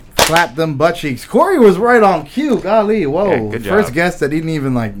Clap them butt cheeks. Corey was right on cue. Golly, whoa. Yeah, good job. First guest that didn't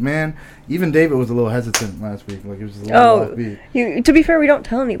even man. Even David was a little hesitant last week. Like, he was just a little offbeat. To be fair, we don't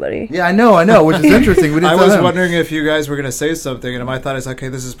tell anybody. Yeah, I know, which is interesting. We didn't I tell was him. wondering if you guys were going to say something, and I thought it's okay.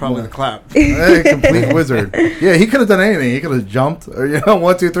 This is probably the clap. Hey, complete wizard. Yeah, he could have done anything. He could have jumped, or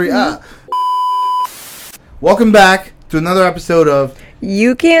 1, 2, 3. Welcome back to another episode of.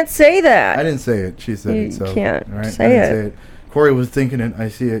 You can't say that. I didn't say it. She said it. So, can't right? say it. Corey was thinking it. I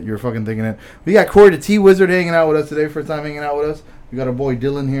see it. You're fucking thinking it. We got Corey the T Wizard hanging out with us today. First time hanging out with us. We got our boy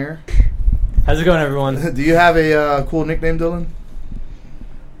Dylan here. How's it going, everyone? Do you have a cool nickname, Dylan?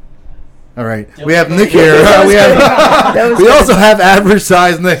 All right. We have Nick here. We also have average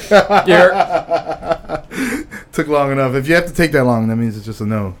size Nick. Took long enough. If you have to take that long, that means it's just a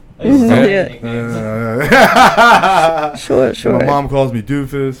no. Sure. My mom calls me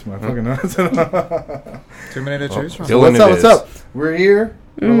doofus. My fucking Too many to choose from. So what's up? We're here.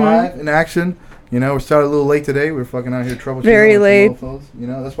 We're live in action. We started a little late today. We're fucking out here troubleshooting. Very late.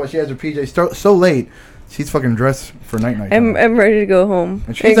 That's why she has her PJs so late. She's fucking dressed for night. I'm ready to go home.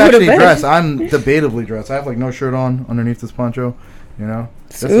 And she's actually dressed. I'm debatably dressed. I have no shirt on underneath this poncho.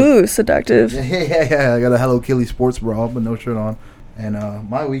 Ooh, seductive. Yeah. I got a Hello Kitty sports bra, but no shirt on. And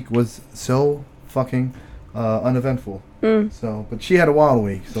my week was so fucking uneventful. So, but she had a wild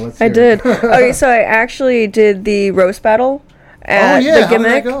week. So let's. I did. Okay, so I actually did the roast battle at the gimmick. How did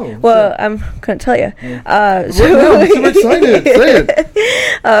that go? Well, I'm gonna tell you. I'm super excited. Say it.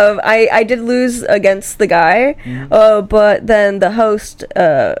 I did lose against the guy, but then the host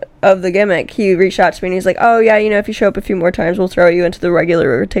of the gimmick, he reached out to me and he's like, "Oh yeah, if you show up a few more times, we'll throw you into the regular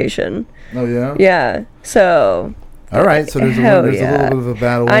rotation." Oh yeah. Yeah. So. All right, so there's a little bit of a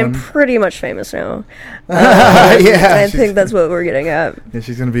battle. I'm pretty much famous now. I think that's what we're getting at. Yeah,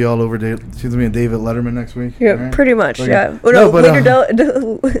 she's gonna be all over. She's gonna be a David Letterman next week. Yeah, right? pretty much. Like, yeah.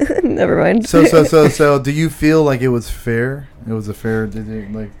 Never mind. So, do you feel like it was fair? It was a fair.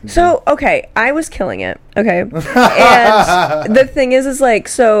 Okay, I was killing it. Okay, and the thing is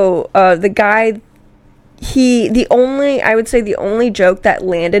the guy. The only joke that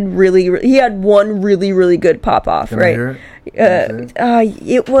landed he had one really good pop off. Can right? I hear it?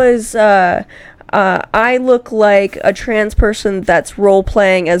 It was I look like a trans person that's role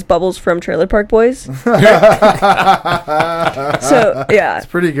playing as Bubbles from Trailer Park Boys. So yeah, it's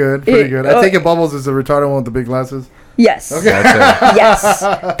pretty good. I take it Bubbles is the retarded one with the big glasses. Yes. Okay. Yes.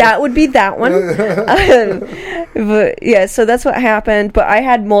 That would be that one. But yeah, so that's what happened. But I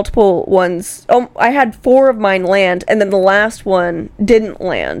had multiple ones. I had 4 of mine land, and then the last one didn't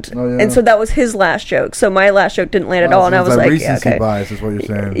land. Oh, yeah. And so that was his last joke. So my last joke didn't land at all, and I was like, recency okay. bias is what you're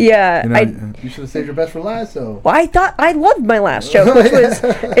saying. Yeah. You should have saved your best for last, though. Well, I loved my last joke, which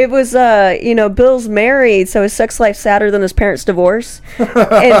was, Bill's married, so his sex life's sadder than his parents' divorce. And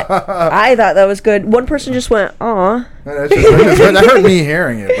I thought that was good. One person just went, aw. That hurt me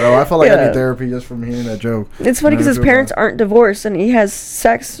hearing it, bro. I felt like I need therapy just from hearing that joke. It's funny because his parents aren't divorced, and he has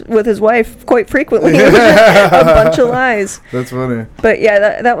sex with his wife quite frequently. A bunch of lies. That's funny. But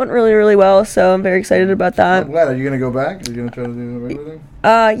yeah, that went really, really well, so I'm very excited about that. I'm glad. Are you going to go back? Are you going to try to do the regular thing?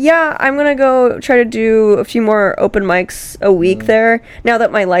 Yeah, I'm going to go try to do a few more open mics a week there. Now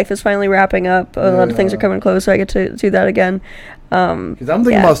that my life is finally wrapping up, a lot of things are coming close, so I get to do that again. Because I'm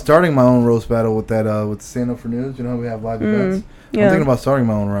thinking about starting my own roast battle with that with Stand Up for News. You know, we have live events. Yeah. I'm thinking about starting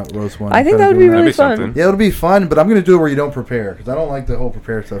my own roast one. I think that would be really fun. Yeah, it'll be fun, but I'm going to do it where you don't prepare, because I don't like the whole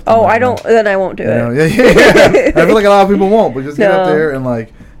prepare stuff. I don't. Then I won't do it. Yeah. I feel like a lot of people won't, but just get up there and I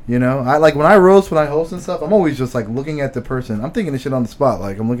like when I host and stuff, I'm always just looking at the person. I'm thinking this shit on the spot.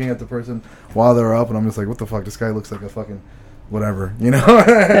 Like, I'm looking at the person while they're up, and I'm just like, what the fuck? This guy looks like a fucking whatever, when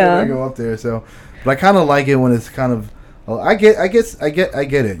I go up there. So, but I kind of like it when it's kind of. I get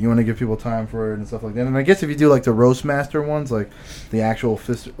it. You want to give people time for it and stuff like that. And I guess if you do the roast master ones, like the actual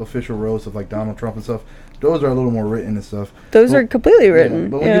official roast of Donald Trump and stuff, those are a little more written and stuff. Those are completely written.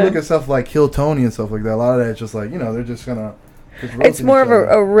 But when you look at stuff like Kill Tony and stuff like that, a lot of that is just they're just gonna. It's more of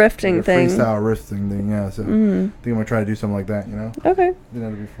a riffing thing. Freestyle riffing thing, yeah. So I think I'm gonna try to do something like that, Okay. I think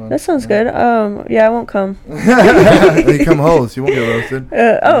that'd be fun. That sounds good. Yeah, I won't come. You come host, you won't get roasted.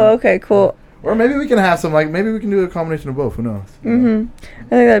 Okay, cool. Or maybe we can have some, maybe we can do a combination of both. Who knows? I think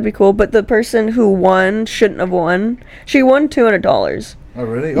that'd be cool. But the person who won shouldn't have won. She won $200. Oh,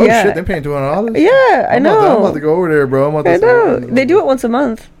 really? Oh, shit. They're paying $200? Yeah, I know. I'm about to go over there, bro. I know. They do it once a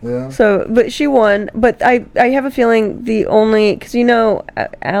month. Yeah. So, but she won. But I have a feeling because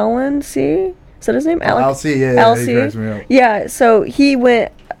Alan C? Is that his name? Al C, yeah. Al He C? cracks me up. Yeah, so he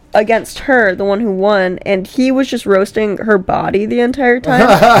went against her, the one who won, and he was just roasting her body the entire time.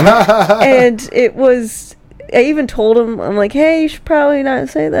 And it was I even told him, I'm like, hey, you should probably not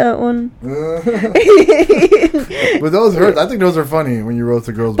say that one. But those hurt. I think those are funny when you roast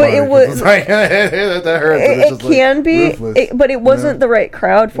a girl's But body. it was Like, that hurts. It can be, but it wasn't the right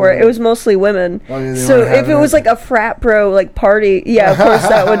crowd for it. It was mostly women. Oh, yeah, so if it was like a frat bro like party, yeah, of course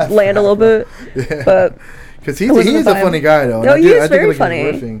that would land a little bit. Yeah. But because he's a funny guy though. No, he is very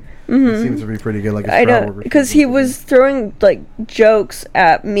funny. He seems to be pretty good. Like I know, because he was throwing like jokes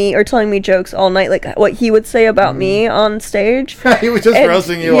at me or telling me jokes all night, like what he would say about me on stage. He was just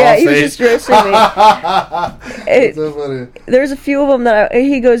roasting you. Yeah, off he was stage. just roasting me. It's so funny. There's a few of them that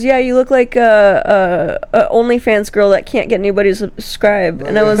he goes, yeah, you look like a OnlyFans girl that can't get anybody to subscribe,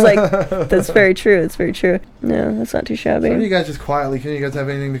 and I was like, that's very true. It's very true. No, that's not too shabby. So you guys just quietly, can you guys have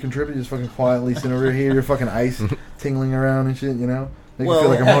anything to contribute? Just fucking quietly sitting over here, your fucking ice tingling around and shit, you know? Make you feel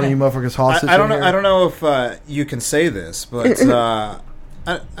like I'm holding you motherfuckers hostage. I don't know. I don't know if you can say this, but I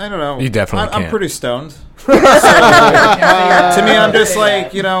don't know. You definitely I'm can. pretty stoned. So, to me, I'm just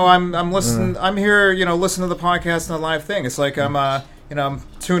like, I'm listening. I'm here, listening to the podcast and the live thing. It's like I'm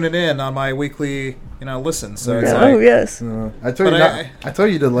tuning in on my weekly, listen. So it's like, oh yes. I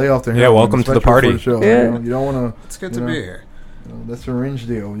told you to lay off the Yeah, welcome to the party. Show, yeah. You don't want to. It's good to be here. That's a range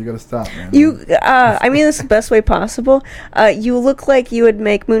deal. You got to stop, man. I mean this the best way possible. You look like you would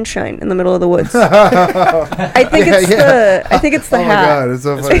make moonshine in the middle of the woods. I think it's the oh hat. My God, it's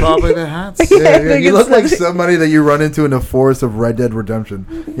so funny. It's probably the hats. Yeah, you look like somebody that you run into in the forest of Red Dead Redemption.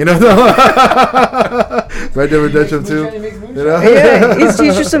 You know, Red Dead Redemption 2. You know? Yeah, he's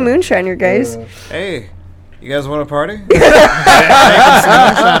just a moonshiner, guys. Hey. You guys want a party? Making some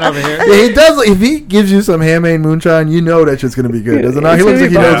moonshine over here. Yeah, he does. If he gives you some handmade moonshine, you know that shit's gonna be good, doesn't it? He looks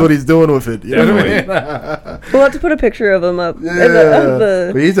like he knows what he's doing with it. You know what I mean? We'll have to put a picture of him up. Yeah,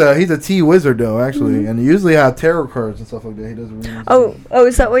 but he's a tea wizard though, actually, and he usually have tarot cards and stuff like that. He does. Really oh,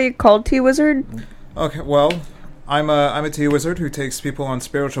 is that what you called tea wizard? Okay, well, I'm a tea wizard who takes people on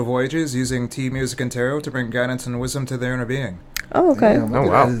spiritual voyages using tea, music, and tarot to bring guidance and wisdom to their inner being. Oh, okay. Damn, oh,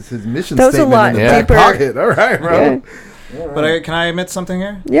 wow. His mission that was statement a lot in the deeper. back pocket. All right, bro. Yeah. But can I admit something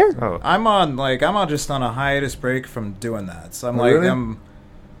here? Yeah. Oh. I'm just on a hiatus break from doing that. So I'm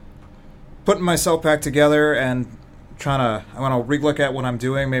putting myself back together and I want to relook at what I'm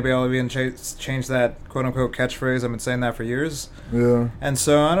doing. Maybe I'll even change that quote unquote catchphrase. I've been saying that for years. Yeah. And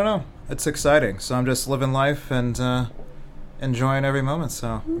so I don't know. It's exciting. So I'm just living life and enjoying every moment.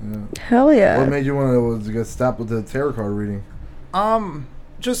 So Hell yeah. What made you want to get stopped with the tarot card reading?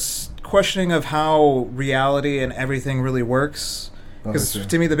 Just questioning of how reality and everything really works. Because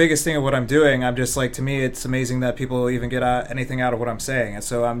to me, the biggest thing of what I'm doing, I'm just like, to me, it's amazing that people even get anything out of what I'm saying. And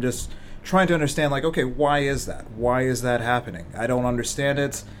so I'm just trying to understand, like, okay, why is that? Why is that happening? I don't understand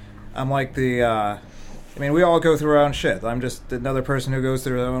it. I'm like we all go through our own shit. I'm just another person who goes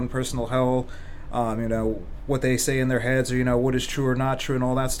through their own personal hell. What they say in their heads, or, what is true or not true and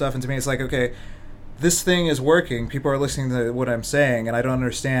all that stuff. And to me, it's like, okay, this thing is working. People are listening to what I'm saying, and I don't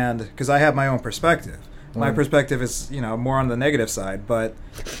understand because I have my own perspective. My perspective is, more on the negative side, but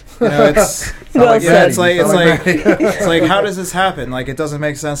it's it's like how does this happen? Like, it doesn't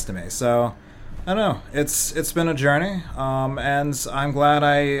make sense to me. So I don't know. It's been a journey, and I'm glad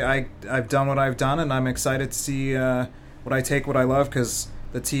I've done what I've done, and I'm excited to see what I love, because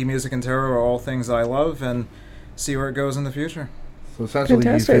the tea, music, and tarot are all things that I love, and see where it goes in the future. So essentially,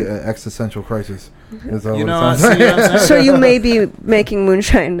 Fantastic. you fit an existential crisis. Is that You what know, it sounds see what I'm saying? So you may be making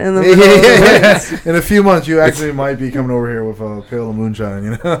moonshine in the middle of the woods. In a few months, you actually might be coming over here with a pail of moonshine.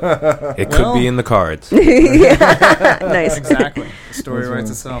 You know, It could be in the cards. Yeah. Nice. Exactly. The story writes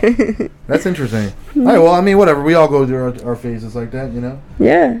itself. that's interesting. All right, well, I mean, whatever. We all go through our phases like that,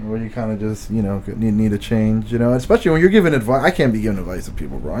 Yeah. where you kind of just, need a change, especially when you're giving advice. I can't be giving advice to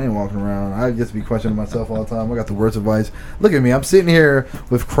people, bro. I ain't walking around. I just be questioning myself all the time. I got the worst advice. Look at me. I'm sitting here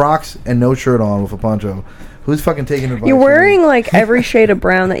with Crocs and no shirt on with a poncho. Who's fucking taking advice? You're wearing like every shade of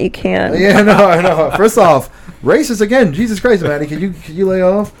brown that you can. Yeah, I know. First off, racist again. Jesus Christ, Maddie. Can you lay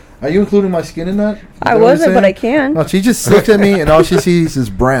off? Are you including my skin in that? I wasn't, but I can. No, she just looked at me, and all she sees is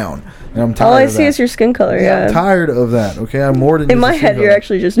brown. And I'm tired All I of see that. is your skin color, yeah. I'm tired of that, okay? I'm more than In just my a skin head, you're color.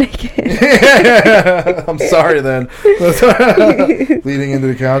 actually just naked. I'm sorry then. Bleeding into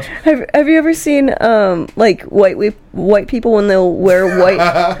the couch. Have you ever seen like white people when they'll wear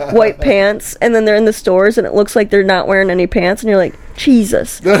white pants and then they're in the stores and it looks like they're not wearing any pants and you're like,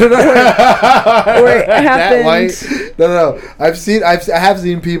 Jesus. No. Or it That happened. light. No. I have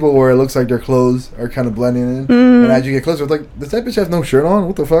seen people where it looks like their clothes are kind of blending in, Mm. and as you get closer, it's like, does that bitch have no shirt on?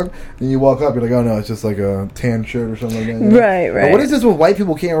 What the fuck? And you walk up, you're like, oh no, it's just like a tan shirt or something like that. You know? Right. But what is this with white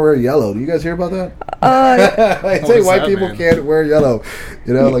people can't wear yellow? Do you guys hear about that? I What say does white that people mean? can't wear yellow.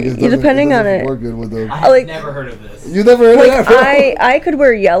 You know, like depending on doesn't it. work good with them. I have Like- never heard of this. You never heard Like of that, bro? I could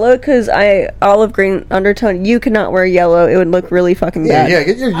wear yellow because I olive green undertone. You could not wear yellow. It would look really fucking Yeah, bad. yeah,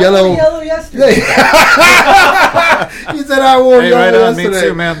 get your I yellow. wore yellow yesterday. He said I wore Hey, yellow right on, me yesterday.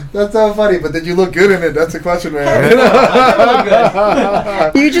 too, man. That's so funny, but did you look good in it? That's the question, man.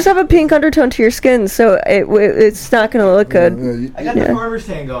 You just have a pink undertone to your skin, so it's not going to look good. I got the farmer's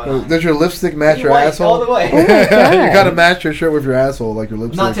tan going on. Does your lipstick match your White asshole? all the way. Oh my God. You gotta match your shirt with your asshole, like your I'm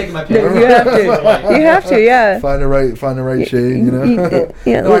lipstick. not taking my You pants. have to. You have to, yeah. Find the right shade, you know.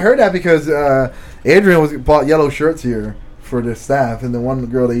 Yeah, No, I heard that because Adrian bought yellow shirts here for the staff, and the one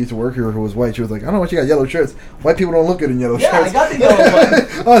girl that used to work here who was white, she was like, I don't know why she got yellow shirts. White people don't look good in yellow Yeah, shirts. I got the yellow one.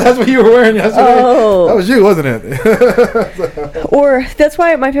 Oh, that's what you were wearing yesterday? Oh. That was you, wasn't it? Or that's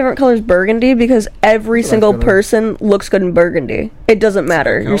why my favorite color is burgundy, because every That's single color. person looks good in burgundy. It doesn't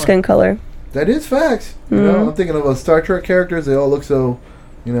matter your color. skin color. That is facts. You know, I'm thinking of Star Trek characters. They all look so,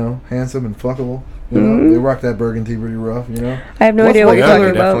 handsome and fuckable. You know, they rock that burgundy pretty rough. You know. I have no What's idea what white you're Yeah,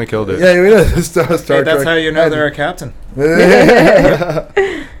 color? they talking definitely about. killed it. Yeah, we know Star Hey, Trek. that's how you know they're a captain.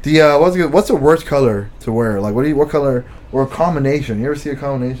 What's the worst color to wear? Like, what color or a combination? You ever see a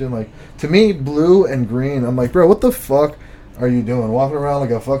combination? Like, to me, blue and green. I'm like, bro, what the fuck are you doing? Walking around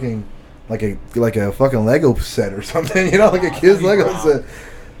like a fucking, like a fucking Lego set or something? You know, like a kid's Lego set.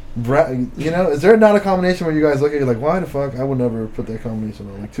 Is there not a combination where you guys look at it like, why the fuck? I would never put that combination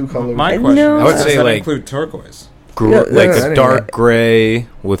on. Like two colors. My question No. is, I would does say, that like- include turquoise? Like Yeah, a anyway. dark gray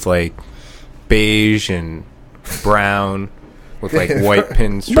with like beige and brown with like white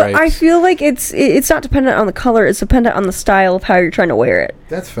pinstripes. But I feel like it's not dependent on the color. It's dependent on the style of how you're trying to wear it.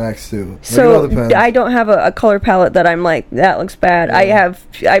 That's facts too. Like, it all So depends. I don't have a color palette that I'm like, that looks bad. Yeah.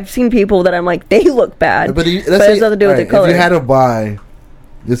 I've seen people that I'm like, they look bad. But it has nothing to do with the color. If you had to buy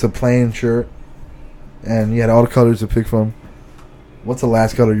just a plain shirt and you had all the colors to pick from, what's the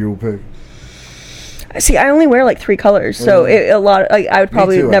last color you would pick? See, I only wear like 3 colors, so I would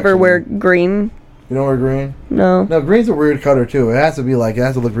probably too, never actually. wear green. You don't wear green? No. No, green's a weird color too. It has to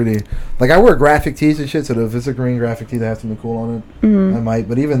look really. Like, I wear graphic tees and shit, so if it's a green graphic tee that has something cool on it, I might.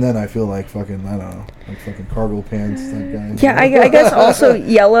 But even then, I feel like fucking, I don't know, like fucking cargo pants type guy. Yeah, I guess also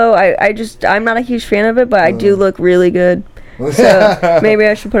yellow. I'm not a huge fan of it, but I do look really good. So maybe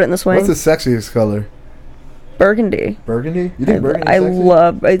I should put it in the swing. What's the sexiest color? Burgundy. Burgundy? You think burgundy I sexy?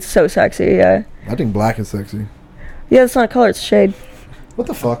 love. It's so sexy. Yeah. I think black is sexy. Yeah, it's not a color. It's a shade. What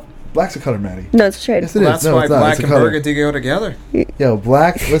the fuck? Black's a color, Maddie. No, it's a shade. Yes, it Well, is. that's No, why it's not. black It's a and color. burgundy go together. Yo,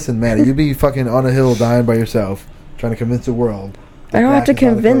 black. Listen, Maddie, you be fucking on a hill dying by yourself, trying to convince the world. that I don't have black to is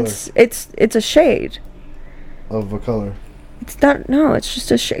not a convince. It's a shade. color of a color. It's not. No, it's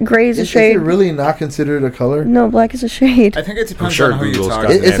just a shade. Gray is a Is shade. it really not considered a color? No, black is a shade. I think it depends sure on who you Google's talk got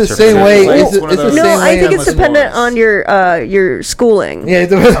to. an It's the answer same for way. that. It's One of the those- same No, way. I think it's unless dependent wars. on your schooling. Yeah, it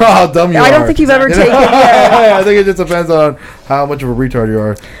depends on how dumb you are. I don't think you've ever You taken. know? Yeah. I think it just depends on how much of a retard you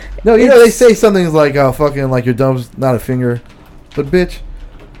are. No, you know, they say something like, fucking, like your thumb's not a finger. But, bitch,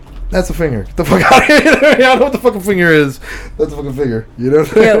 that's a finger. Get the fuck out of here. I don't know what the fucking finger is. That's a fucking finger. You know?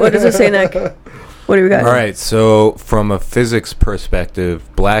 Yeah, what does it say, Nick? What do we got? All right, so from a physics perspective,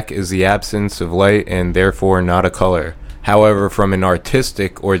 black is the absence of light and therefore not a color. However, from an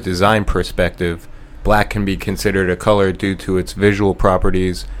artistic or design perspective, black can be considered a color due to its visual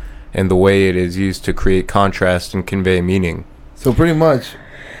properties and the way it is used to create contrast and convey meaning. So, pretty much,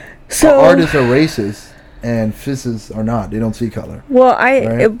 So artists are racist and physicists are not. They don't see color. well,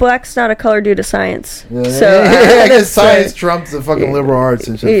 Right. black's not a color due to science. Yeah, So I guess that's, science trumps the fucking liberal arts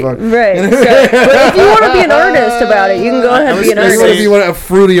and shit. Fuck. right. So, but if you want to be an artist about it, you can go ahead and was be an gonna You want artist. to be a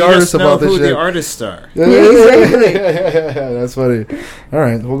fruity You artist just know about this who shit. the artists are. Yeah, exactly. That's funny. All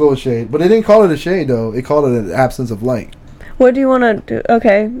right, we'll go with shade. But they didn't call it a shade, though. They called it an absence of light. What do you want to do?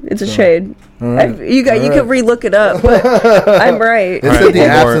 Okay, it's a shade. All right. You All can relook it up, but I'm right. It All said right, the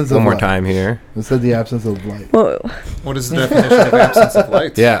absence of one more light. time here. It said the absence of light. Well, What is the definition of absence of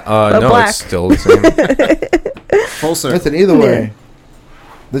light? Yeah, no, black. it's still the same. Full circle. Listen, either way,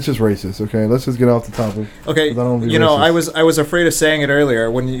 that's just racist, okay? Let's just get off the topic. Okay, 'Cause I don't wanna be you know, racist. I was afraid of saying it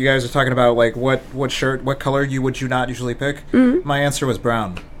earlier when you guys were talking about like what color would you not usually pick. My answer was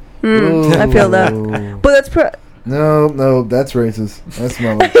brown. I feel that. Ooh. But No, that's racist. That's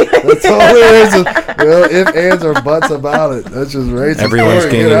my That's totally racist. Well, if, ands, or buts about it. That's just racist. Everyone's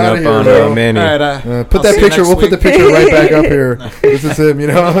Corey, ganging get up outta on here, bro. Manny. All right, Put I'll that see you picture. next We'll put the week. picture right back up here. This is him. You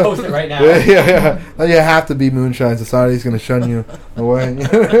know. Post it right now. Yeah. You have to be moonshine. Society's gonna shun you away. He's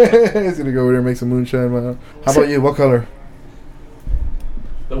gonna go over there and make some moonshine. Man. How about you? What color?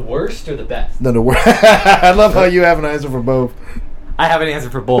 The worst or the best? No, the worst. I love how you have an answer for both. I have an answer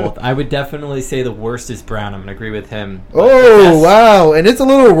for both. I would definitely say the worst is brown. I'm gonna agree with him. But Oh the best- wow! And it's a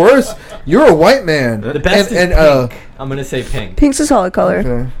little worse. You're a white man. The best and, is pink. I'm gonna say pink. Pink's a solid color.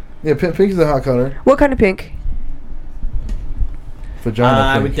 Okay. Yeah, pink is a hot color. What kind of pink? Vagina.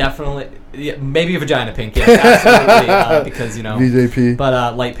 I pink. would definitely, maybe a vagina pink. Yes, absolutely. Because VJP.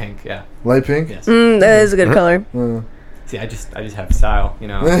 But light pink. Yeah. Light pink. Yes. That is a good color. See, I just have style.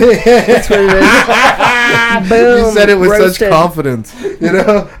 That's what it is. Boom. You said it with roasted. such confidence. You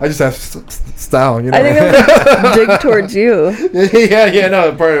know, I just have style. You know. I think I'm a dig towards you yeah. No,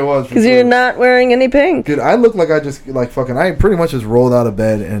 it probably was. because you're not wearing any pink. Dude, I look like I just I pretty much just rolled out of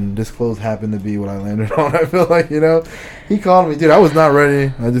bed and this clothes happened to be what I landed on. I feel like, he called me, dude. I was not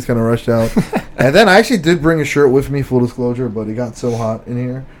ready. I just kind of rushed out, and then I actually did bring a shirt with me, full disclosure, but it got so hot in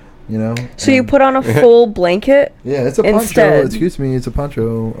here. So you put on a full blanket? Yeah, it's a instead. poncho. Excuse me, it's a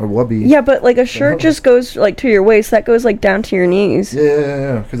poncho or wubby. Yeah, but like a shirt just goes like to your waist. That goes like down to your knees.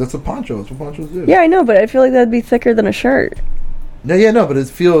 Yeah. Because that's a poncho. That's what ponchos do. Yeah, I know, but I feel like that'd be thicker than a shirt. No, but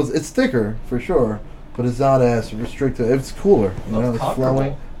it's thicker for sure, but it's not as restricted. It's cooler. It's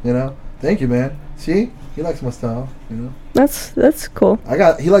flowing. Thank you, man. See, he likes my style. That's cool.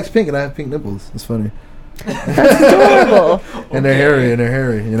 He likes pink, and I have pink nipples. It's funny. That's adorable. And they're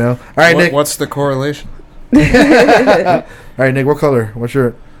hairy. All right, Nick. What's the correlation? All right, Nick. What color? What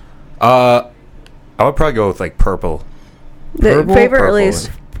shirt? I would probably go with like purple The Purple? favorite Purple. release.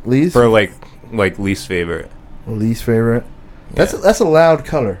 Least for like least favorite. least favorite. That's a loud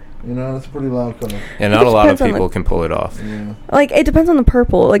color. That's a pretty loud color. And not a lot of depends on people can pull it off. Yeah. Like it depends on the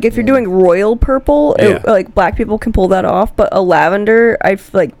purple. Like if you're doing royal purple, Yeah. like black people can pull that off. But a lavender, I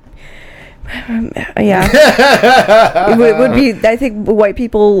feel like. Yeah, it would be. I think white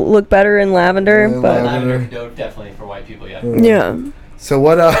people look better in lavender, Yeah, but lavender. Definitely for white people. Yeah. yeah. So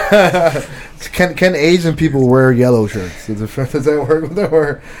what? Can Asian people wear yellow shirts? Does that work with them,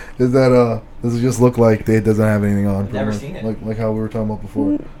 or is that does it just look like it doesn't have anything on? Never seen it. Like how we were talking about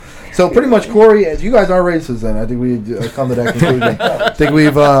before. So pretty much, Corey, as you guys are racist, then I think we come to that conclusion. I think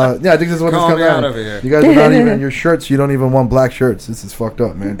we've I think this is what Call this me comes out out. over here. You guys are not even your shirts. You don't even want black shirts. This is fucked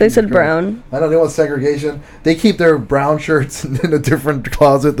up, man. They Jesus said Christ. brown. I know they want segregation. They keep their brown shirts in a different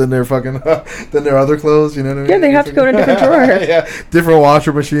closet than their fucking than their other clothes. You know what I mean? Yeah, they have to go in a different drawer. Yeah, different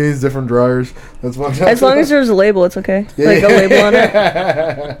washer machines, different dryers. That's fucked up. As long as there's a label, it's okay. Like a label on it.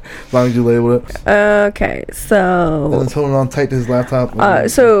 As long as you label it. Okay, And so it's holding on tight to his laptop.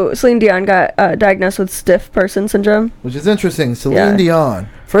 so Celine Dion got diagnosed with stiff person syndrome. Which is interesting. Celine Yeah. Dion.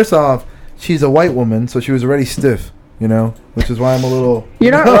 First off, she's a white woman, so she was already stiff. Which is why I'm a little.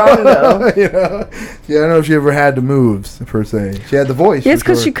 You're not wrong though. Yeah, I don't know if she ever had the moves per se. She had the voice. Yeah, it's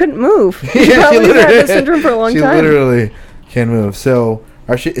because she couldn't move. She Yeah, probably had literally- this syndrome for a long she time. literally can't move. So,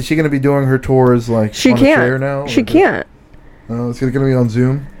 is she going to be doing her tours like She on a chair can't. now? She can't. It's going to be on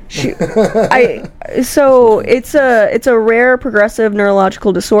Zoom. It's a rare progressive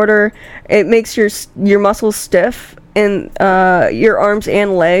neurological disorder. It makes your muscles stiff in your arms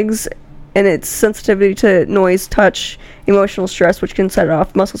and legs, and it's sensitivity to noise, touch, emotional stress, which can set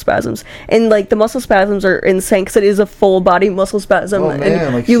off muscle spasms. And like the muscle spasms are insane because it is a full body muscle spasm, Oh, man,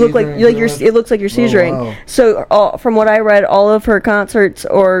 and like you look like seizuring, you're. It looks like you're seizuring. wow. So from what I read, all of her concerts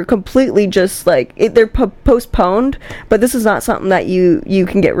are completely just like they're postponed. But this is not something that you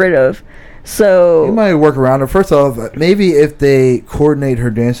can get rid of. So You might work around it. First off, maybe if they coordinate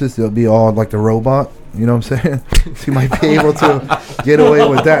her dances, they'll be all like the robot. You know what I'm saying? She might be able to get away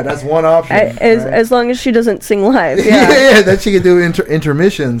with that. That's one option. as long as she doesn't sing live, yeah, that she can do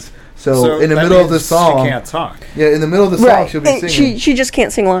intermissions. So in the that middle of the means song, she can't talk. yeah, in the middle of the song, right. she'll be And singing. she just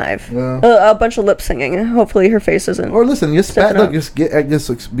can't sing live. Yeah. A bunch of lip singing. Hopefully her face isn't. Or listen, just Stepping up. just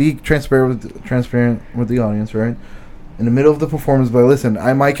be transparent with the audience, right? In the middle of the performance, but listen,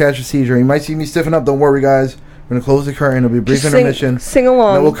 I might catch a seizure. You might see me stiffen up. Don't worry, guys. We're gonna close the curtain. It'll be a brief Just intermission. Sing And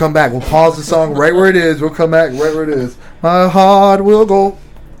along. then we'll come back. We'll pause the song right where it is. We'll come back right where it is. My heart will go.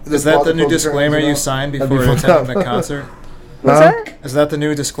 Is that the new disclaimer you signed That'd be before fucked attending up. the concert? What's Huh? that? Is that the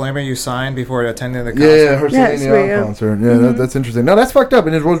new disclaimer you signed before attending the concert? Yeah, her Yeah, Celine it's Dion weird, yeah. concert. Yeah, that's interesting. No, that's fucked up.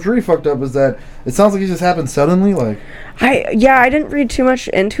 And what's really fucked up is that it sounds like it just happened suddenly. Like, I didn't read too much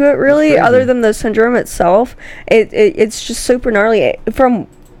into it really, crazy. other than the syndrome itself. It's just super gnarly. From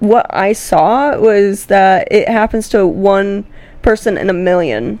what I saw was that it happens to one person in a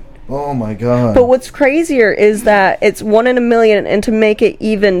million. Oh my god. But what's crazier is that it's 1 in a million, and to make it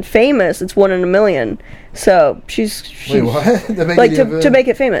even famous, it's 1 in a million. So she's Wait, what? to make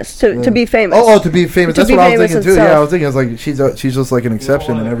it famous, to be famous. Oh, to be famous. To That's be what I was famous thinking too. itself. Yeah, I was thinking, I was like, she's just like an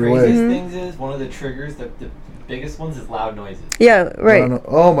exception in every way. One of the craziest things is, one of the triggers, the biggest ones is loud noises. Yeah, right.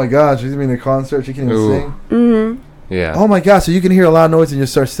 Oh my god, she's in a concert. She can't even sing. Mm-hmm. Yeah. Oh my god, so you can hear a loud noise and you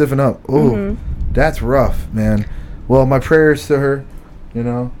start stiffing up. Oh, that's rough, man. Well, my prayers to her. You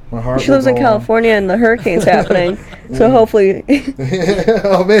know, my heart. She lives in California and the hurricane's happening, so hopefully.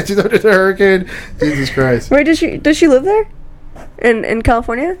 Oh man, she's under the hurricane. Jesus Christ. Right? Does she live there? In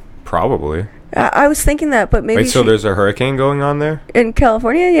California? Probably. I was thinking that, but maybe. Wait, so there's a hurricane going on there? In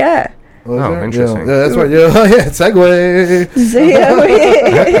California, yeah. Oh, interesting. Yeah, that's right. Yeah, segue.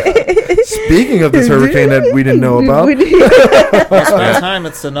 Speaking of this hurricane that we didn't know about. Most of the time,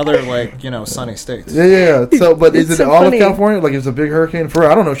 it's another sunny states. Yeah. So, but is it so all funny. of California? Like, it's a big hurricane for?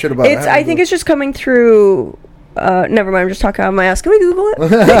 I don't know shit about it. I think it's just coming through. Never mind. I'm just talking out of my ass. Can we Google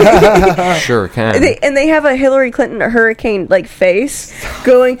it? Sure can. They have a Hillary Clinton hurricane face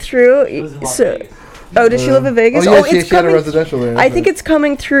going through. Oh, did she live in Vegas? Oh, yeah, she had a residential there. I think it's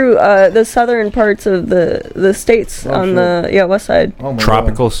coming through the southern parts of the states on the west side. Oh my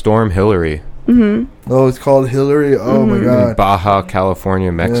Tropical Storm Hillary. Mm-hmm. Oh, it's called Hillary. Oh my god. Baja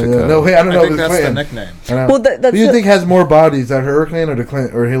California, Mexico. Yeah. No, wait, I don't know. I think that's the nickname. Well, that's who do you think has more bodies, that hurricane or the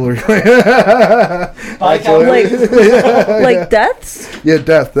Clinton or Hillary Clinton? like deaths? Yeah,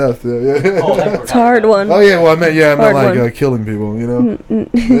 death. Yeah. It's a hard one. Oh yeah, well I meant Hard like killing people. You know.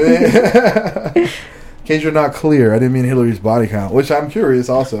 In case you're not clear, I didn't mean Hillary's body count, which I'm curious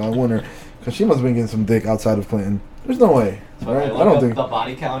also. I wonder, because she must have been getting some dick outside of Clinton. There's no way. Right? I don't think the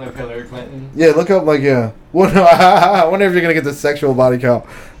body count of Hillary Clinton. Yeah, look up Well, no, I wonder if you're gonna get the sexual body count.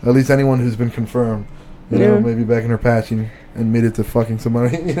 At least anyone who's been confirmed. You know, maybe back in her past she admitted to fucking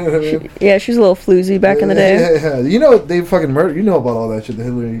somebody. You know what I mean? Yeah, she's a little floozy back in the day. Yeah. You know they fucking murdered. You know about all that shit, the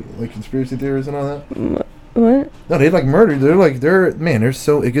Hillary conspiracy theories and all that. What? No, they murdered. They're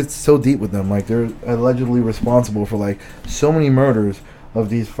so, it gets so deep with them. Like, they're allegedly responsible for so many murders of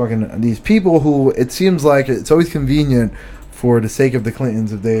these people who it seems like it's always convenient for the sake of the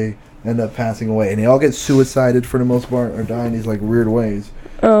Clintons if they end up passing away, and they all get suicided for the most part or die in these weird ways.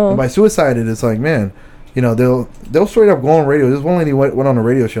 Oh. And by suicided, it's man, they'll straight up go on radio. This one lady went on a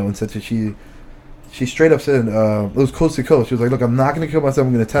radio show and said that she straight up said, it was coast to coast. She was like, "Look, I'm not going to kill myself.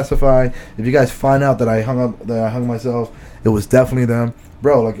 I'm going to testify. If you guys find out that I hung myself, it was definitely them."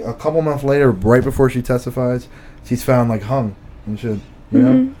 Bro, a couple months later, right before she testifies, she's found hung and shit. You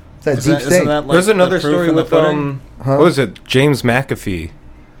know, it's that deep state. There's another story with what was it? James McAfee.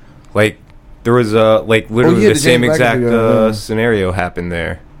 There was literally the same James exact McAfee, scenario happened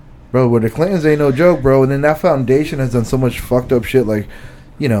there. Bro, with the Clintons ain't no joke, bro. And then that foundation has done so much fucked up shit,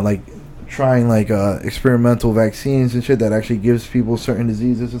 trying experimental vaccines and shit that actually gives people certain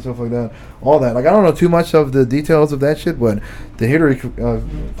diseases and stuff like that. All that. I don't know too much of the details of that shit, but the Hillary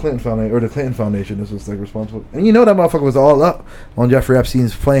Clinton Foundation, or the Clinton Foundation, this was responsible. And that motherfucker was all up on Jeffrey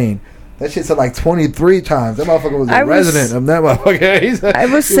Epstein's plane. That shit said 23 times. That motherfucker was a resident of that motherfucker. I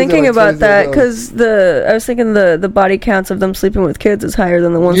was thinking about that because I was thinking the body counts of them sleeping with kids is higher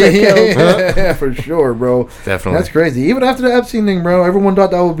than the ones they killed. Yeah, for sure, bro. Definitely. That's crazy. Even after the Epstein thing, bro, everyone thought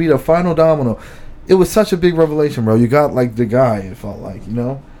that would be the final domino. It was such a big revelation, bro. You got the guy, it felt like,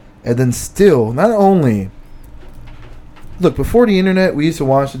 and then still, not only. Look, before the internet, we used to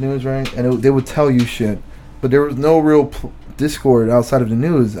watch the news, right? And they would tell you shit, but there was no real discord outside of the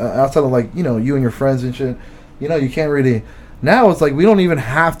news, outside of you and your friends and shit. You can't really. Now it's we don't even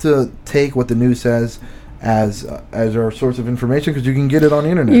have to take what the news says as our source of information because you can get it on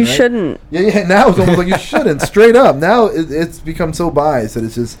the internet. You right? shouldn't. Yeah. Now it's almost you shouldn't. Straight up. Now it's become so biased that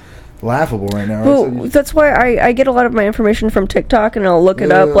it's just laughable right now. Right? Well, that's why I get a lot of my information from TikTok, and I'll look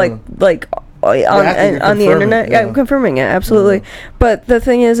it up on the internet. Yeah, I'm confirming it absolutely. Mm-hmm. But the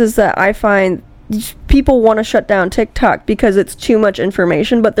thing is that I find people want to shut down TikTok because it's too much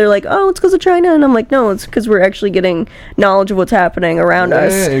information, but they're like, oh, it's because of China, and I'm like, no, it's because we're actually getting knowledge of what's happening around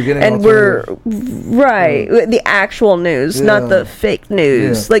us, and we're the actual news, not the fake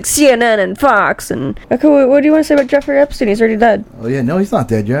news, like CNN and Fox. And okay, what do you want to say about Jeffrey Epstein? He's already dead. Oh yeah, no, he's not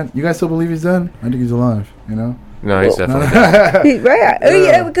dead yet. You guys still believe he's dead? I think he's alive. No, he's definitely dead. Right?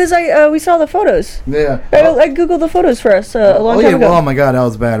 Yeah, because we saw the photos. Yeah, I googled the photos for us a long time ago. Oh my god, that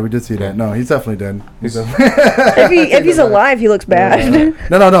was bad. We did see that. No, he's definitely dead. If he's alive, he looks bad.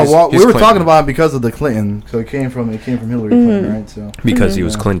 No. He's we were Clinton. talking about him because of the Clinton. So it came from Hillary Clinton, right? So because he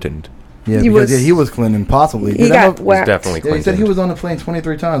was Clintoned. Yeah, he was Clinton, possibly. He got whacked. Definitely Clinton. Yeah, he said he was on the plane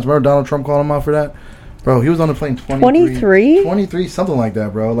 23 times. Remember Donald Trump called him out for that? Bro, he was on the plane 23? 23, something like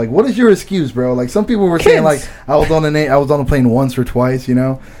that, bro. Like, what is your excuse, bro? Like, some people were saying, like, I was on the plane once or twice, you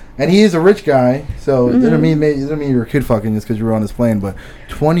know? And he is a rich guy, so it doesn't mean you're kid fucking just because you were on this plane, but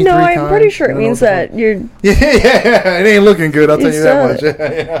 23 times. No, I'm pretty sure it means that you're... Yeah, it ain't looking good, I'll tell you that much.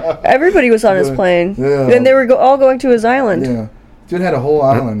 Yeah. Everybody was on his plane. Yeah. And they were all going to his island. Yeah. Dude had a whole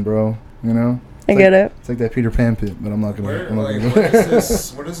island, bro, you know? I get it. It's like that Peter Pan pit, but I'm not going to...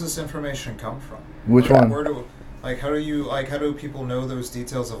 Where does this information come from? Which one? How do people know those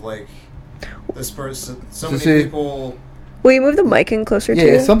details of, like, this person? So many people... Will you move the mic in closer to you?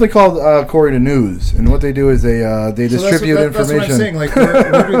 Yeah, it's something called Corey the News, and what they do is they distribute information. That's what I'm saying. Like,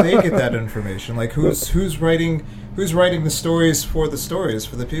 where do they get that information? Like, who's writing the stories for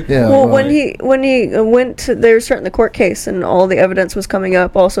the people? Yeah, well, when he went to, they were starting the court case, and all the evidence was coming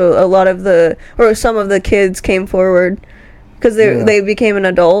up. Also, some of the kids came forward because they became an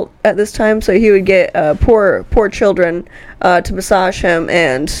adult at this time. So he would get poor children to massage him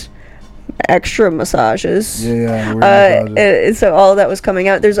and extra massages. So all of that was coming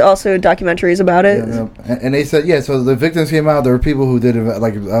out. There's also documentaries about it. And they said, so the victims came out. There were people who did,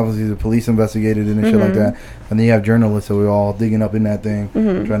 like, obviously the police investigated it and shit like that. And then you have journalists, so we're all digging up in that thing,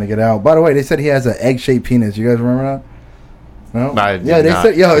 trying to get out. By the way, they said he has an egg-shaped penis. You guys remember that? No? They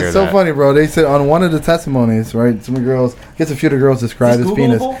said, it's so funny, bro. They said on one of the testimonies, right, some girls, I guess a few of the girls described his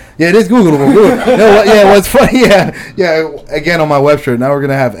penis. Yeah, it is Googleable. What's funny, again, on my web search. Now we're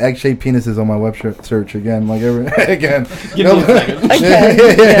going to have egg-shaped penises on my web search again, again. Give me a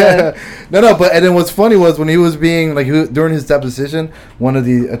second. No, but, and then what's funny was when he was being, during his deposition, one of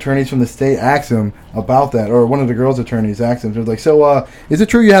the attorneys from the state asked him about that, or one of the girls' attorneys asked him, he was like, so, is it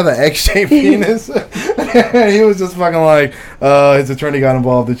true you have an egg-shaped penis? And he was just fucking like, his attorney got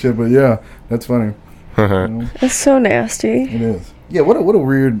involved and shit, but yeah, that's funny. It's so nasty. It is. Yeah, what a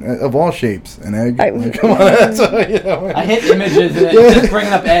weird, of all shapes, an egg. Come on, I hit images and just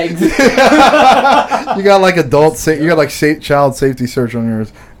bringing up eggs. You got like you got like child safety search on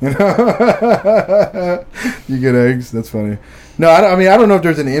yours. You know, you get eggs. That's funny. No, I don't know if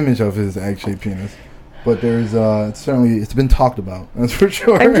there's an image of his egg-shaped penis, but there's it's been talked about. That's for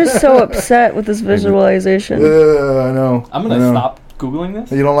sure. I'm just so upset with this visualization. Yeah, I know. I'm gonna stop Googling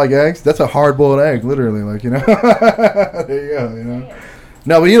this. You don't like eggs? That's a hard-boiled egg, literally. Like, you know. There you go. You know.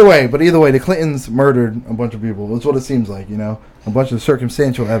 No, but either way, the Clintons murdered a bunch of people. That's what it seems like. You know, a bunch of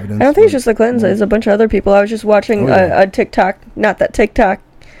circumstantial evidence. I don't think it's just the Clintons. There's a bunch of other people. I was just watching a TikTok. Not that TikTok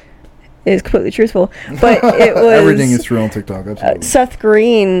is completely truthful, but it was everything is true on TikTok. Absolutely. Seth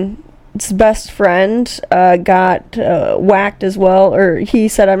Green's best friend got whacked as well, or he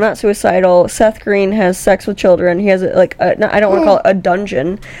said, "I'm not suicidal." Seth Green has sex with children. He has I don't want to call it a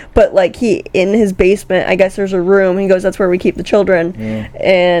dungeon, but like he in his basement. I guess there's a room. He goes, "That's where we keep the children."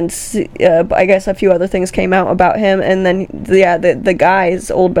 And I guess a few other things came out about him, and then the guy's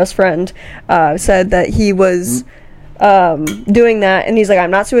old best friend said that he was. Doing that, and he's like, "I'm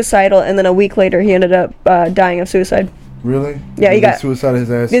not suicidal," and then a week later he ended up dying of suicide. Really? Yeah, he got suicide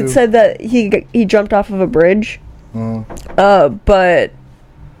his ass. It said that he jumped off of a bridge, but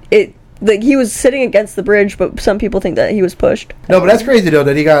he was sitting against the bridge, but some people think that he was pushed. No, but that's crazy though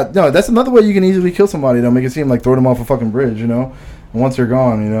that he got. No, that's another way you can easily kill somebody. Though, make it seem like throw them off a fucking bridge, you know. And once they're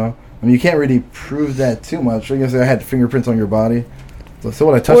gone, you know. I mean, you can't really prove that too much. I guess I had fingerprints on your body. So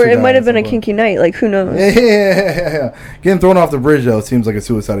what I touched, or it might have been a kinky night, like who knows? Yeah. Getting thrown off the bridge though seems like a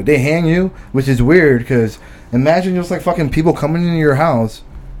suicide. They hang you, which is weird because imagine just like fucking people coming into your house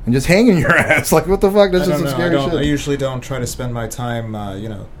and just hanging your ass. Like what the fuck? That's just some scary shit. I usually don't try to spend my time,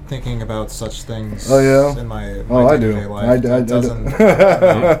 thinking about such things. Oh yeah. In my I do. Life. It doesn't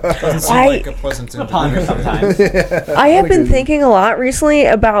seem like a pleasant thing to do sometimes. I have been thinking a lot recently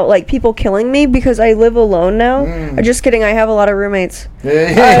about like people killing me because I live alone now. Just kidding. I have a lot of roommates.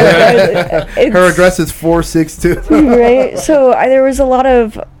 Her address is 462. Right. So there was a lot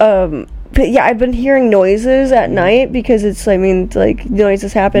of. But yeah, I've been hearing noises at night because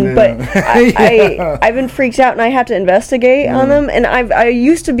noises happen. But I've been freaked out and I have to investigate on them. And I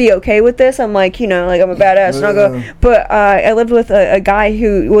used to be okay with this. I'm like, I'm a badass and I'll go. But I lived with a guy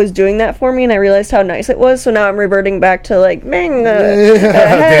who was doing that for me and I realized how nice it was. So now I'm reverting back to like,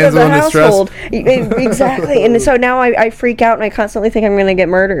 head of the household. Exactly. And so now I freak out and I constantly think I'm going to get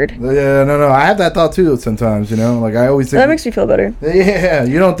murdered. Yeah, no. I have that thought too sometimes, Like I always think. That makes me feel better. Yeah,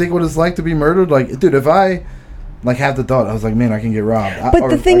 you don't think what it's like to be murdered? Like, dude, if I have the thought, I was like, man, I can get robbed. But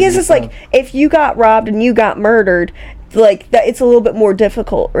the thing is like, if you got robbed and you got murdered, like that, it's a little bit more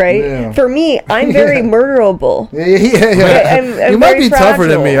difficult, right? Yeah. For me, I'm very murderable. Yeah. I'm you might very be tougher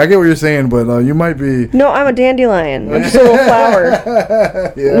than fragile. me. I get what you're saying, but you might be. No, I'm a dandelion. I'm just a little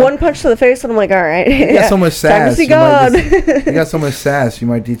flower. Yeah. One punch to the face, and I'm like, all right. You got so much sass. Time to see you might God. you got so much sass. You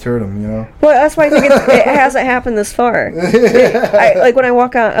might deter them. You know. Well, that's why I think it hasn't happened this far. Like when I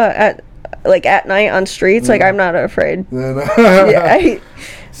walk out at night on streets, like I'm not afraid. Yeah,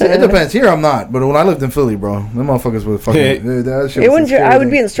 See, it depends. Here I'm not, but when I lived in Philly, bro, them motherfuckers would fucking. That shit was I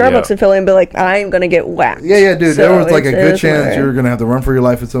would be in Starbucks in Philly and be like, I'm gonna get whacked. Yeah, dude. So there was like a good chance weird. you were gonna have to run for your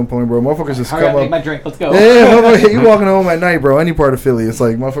life at some point, bro. Motherfuckers just Hurry come up, up. make my drink. Let's go. Yeah, you walking home at night, bro. Any part of Philly, it's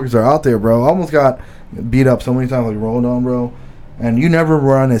like motherfuckers are out there, bro. I almost got beat up so many times, like rolled on, bro. And you never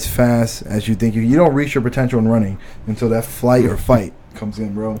run as fast as you think you don't reach your potential in running until that flight or fight comes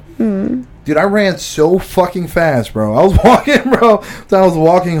in, bro. Dude, I ran so fucking fast, bro. I was walking, bro. So I was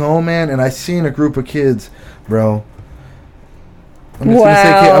walking home, man, and I seen a group of kids, bro. I'm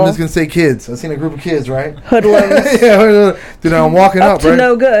just gonna say kids. I seen a group of kids, right? Hoodlums. Yeah, dude. I'm walking up, to right?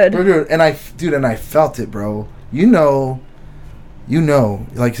 no good. Dude, and I felt it, bro. You know,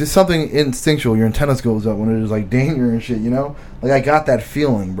 like it's something instinctual. Your antennas goes up when there's like danger and shit. You know, like I got that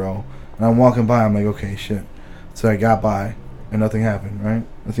feeling, bro. And I'm walking by. I'm like, okay, shit. So I got by, and nothing happened. Right?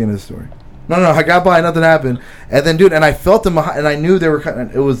 That's the end of the story. No, I got by, nothing happened. And then, dude, and I felt them behind, and I knew they were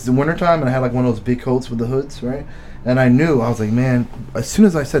it was the wintertime, and I had like one of those big coats with the hoods, right? And I knew, I was like, man, as soon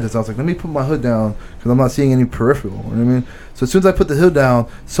as I said this, I was like, let me put my hood down, because I'm not seeing any peripheral, you know what I mean? So as soon as I put the hood down,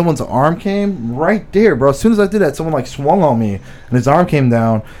 someone's arm came right there, bro. As soon as I did that, someone like swung on me, and his arm came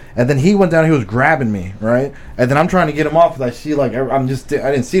down, and then he went down, he was grabbing me, right? And then I'm trying to get him off, because I see like, I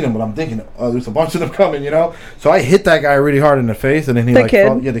didn't see them, but I'm thinking, oh, there's a bunch of them coming, you know? So I hit that guy really hard in the face, and then he the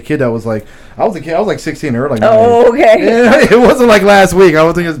kid? the kid that was like, I was a kid, I was like 16 or like oh, okay. Yeah, it wasn't like last week. I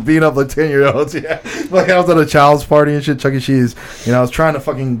was thinking it's beating up like 10-year-olds. Yeah, like I was at a child's party and shit, Chuck E. Cheese. You know, I was trying to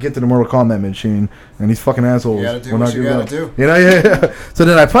fucking get to the Mortal Kombat machine, and these fucking assholes. You gotta do what you gotta do. You know, yeah. So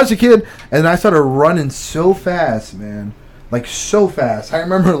then I punched a kid, and then I started running so fast, man. Like so fast. I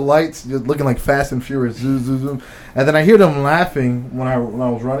remember the lights just looking like Fast and Furious. Zoom, zoom, zoom. And then I hear them laughing when I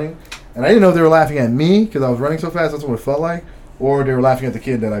was running, and I didn't know if they were laughing at me because I was running so fast. That's what it felt like. Or they were laughing at the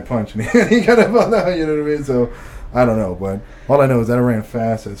kid that I punched, and he kind of felt out, you know what I mean? So, I don't know, but all I know is that I ran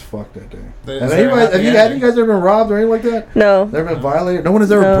fast as fuck that day. And have you guys ever been robbed or anything like that? No. Never been violated? No one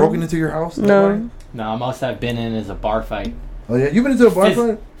has ever broken into your house? No. No, most I've been in is a bar fight. Oh, yeah? You've been into a bar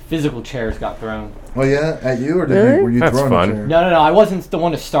fight? Physical chairs got thrown. Oh, yeah? At you? Or Really? were you That's throwing fun. a chair? No, I wasn't the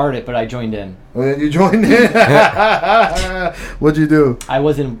one to start it, but I joined in. Oh, yeah? You joined in? What'd you do?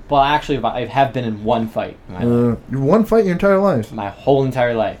 Actually, I have been in one fight in my life. You one fight your entire life? My whole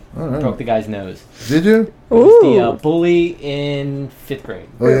entire life. All right. Broke the guy's nose. Did you? It was the bully in 5th grade.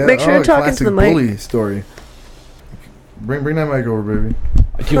 Oh, yeah? Make sure you're talking to the mic. Bully story. Bring that mic over, baby.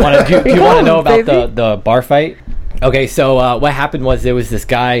 Do you want to know about baby. the bar fight? Okay, so what happened was there was this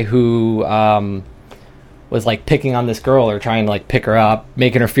guy who was like picking on this girl or trying to like pick her up,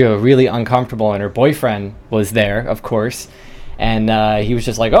 making her feel really uncomfortable, and her boyfriend was there, of course, and he was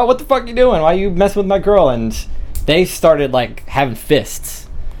just like, "Oh, what the fuck you doing? Why you messing with my girl?" And they started like having fists.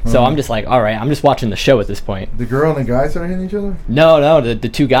 So I'm just like, all right, I'm just watching the show at this point. The girl and the guy started hitting each other? No, the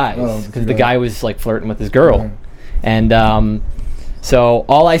two guys, because the guy was like flirting with his girl, Right. and so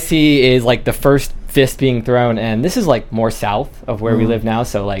all I see is like the first fist being thrown, and this is like more south of where we live now,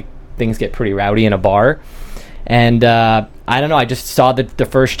 so like things get pretty rowdy in a bar, and I don't know, I just saw the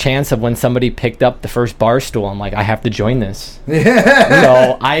first chance of when somebody picked up the first bar stool. I'm like, I have to join this. Yeah.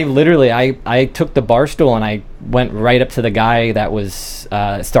 So I literally I took the bar stool and I went right up to the guy that was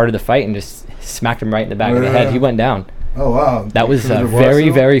started the fight and just smacked him right in the back of the head. He went down. Oh, wow. That was a a very,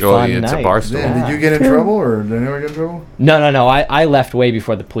 very fun It's night. a bar stool. Damn, did you get in trouble, or did anyone get in trouble? No. I left way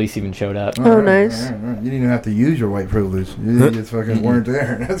before the police even showed up. Oh, nice. All right. You didn't even have to use your white privilege. You just fucking weren't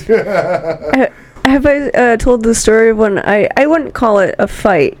there. That's good. Have I told the story of when I wouldn't call it a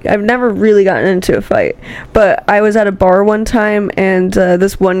fight. I've never really gotten into a fight. But I was at a bar one time, and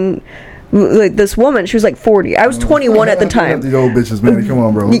this woman, she was like 40. I was 21 at the time. These old bitches, man. Come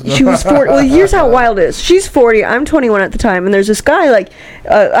on, bro. She was 40. Well, here's how wild it is. She's 40. I'm 21 at the time, and there's this guy like,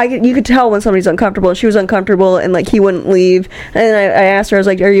 you could tell when somebody's uncomfortable. And she was uncomfortable, and like he wouldn't leave. And I asked her, I was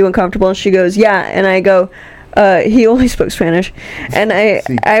like, "Are you uncomfortable?" And she goes, "Yeah." And I go, he only spoke Spanish, and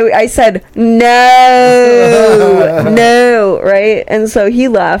I said no, right? And so he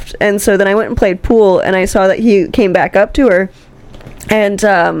left, and so then I went and played pool, and I saw that he came back up to her. And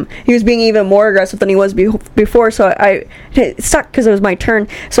he was being even more aggressive than he was before, so it stuck because it was my turn.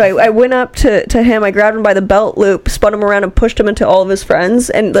 So I went up to him, I grabbed him by the belt loop, spun him around, and pushed him into all of his friends,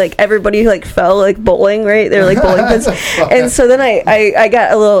 and like everybody like fell like bowling, right? They're like bowling pins. And so then I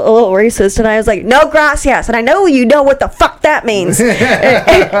got a little racist, and I was like, no gracias, and I know you know what the fuck that means.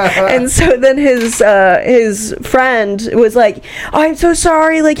 and so then his friend was like, oh, I'm so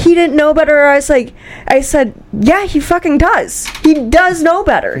sorry, like he didn't know better. I said, yeah, he fucking does. He does know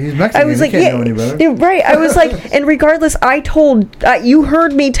better. He's Mexican. I was He like, can't know any better. yeah, right. I was like, and regardless, I told you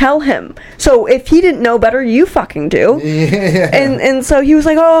heard me tell him. So if he didn't know better, you fucking do. Yeah. And so he was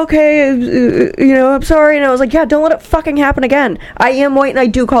like, oh, okay, I'm sorry. And I was like, yeah, don't let it fucking happen again. I am white and I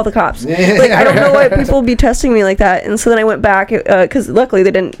do call the cops. Like, I don't know why people be testing me like that. And so then I went back because luckily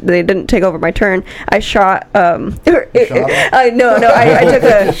they didn't take over my turn. I shot. I took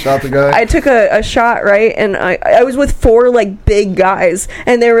a shot the guy. I took a shot, right, and I was with 4 like big guys,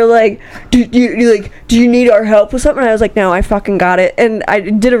 and they were like, do you need our help with something? And I was like, no, I fucking got it. And I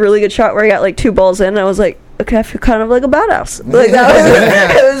did a really good shot where I got like 2 balls in, and I was like, okay, I feel kind of like a badass. Like that was,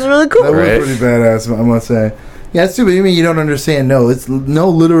 it was really cool. That was pretty badass, I must say. Yeah, it's stupid. You mean you don't understand no? It's no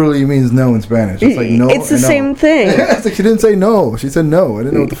literally means no in Spanish. It's like no. It's the same thing. It's like she didn't say no. She said no. I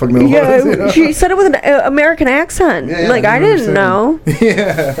didn't know what the fuck no was. You know? She said it with an American accent. Yeah, like I didn't know.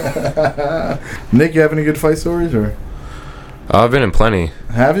 Yeah. Nick, you have any good fight stories or? I've been in plenty.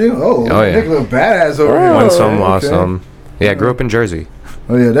 Have you? Oh yeah. Nick, little badass over here. Won some, lost some. Yeah, I grew up in Jersey.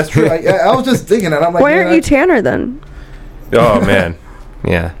 Oh yeah, that's true. I was just thinking that. I'm like, why aren't you Tanner then? Oh man,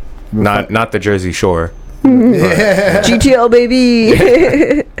 yeah, not the Jersey Shore. Yeah. GTL baby.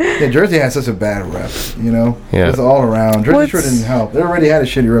 Yeah, Jersey has such a bad rep, you know. Yeah, it's all around. Jersey Shore didn't help. They already had a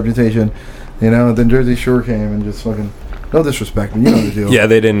shitty reputation, you know. Then Jersey Shore came and just fucking no disrespect, but you know the deal. Yeah,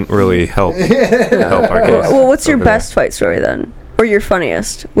 they didn't really help help our case. Well, what's your best fight story then, or your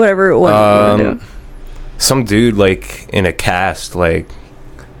funniest, whatever one you want to do? Some dude like in a cast like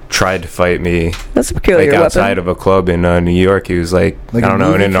tried to fight me. That's a peculiar like outside weapon. of a club in New York. He was like I don't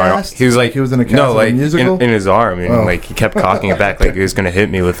know, in an arm. He was like he was in a cast no, like in his arm, and like he kept cocking it back like he was gonna hit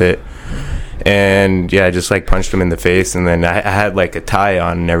me with it. And yeah, I just like punched him in the face, and then I had like a tie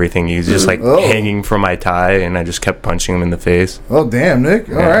on and everything. He was just like hanging from my tie, and I just kept punching him in the face. Oh damn, Nick!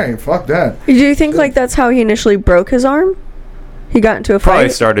 All right, fuck that. Do you think like that's how he initially broke his arm? He got into a fight. Probably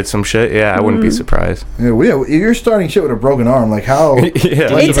started some shit. Yeah, I wouldn't be surprised. Yeah, you're starting shit with a broken arm. Like how? Yeah,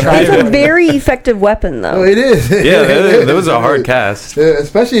 it's a very effective weapon, though. Oh, it is. Yeah, that was a hard cast. Yeah,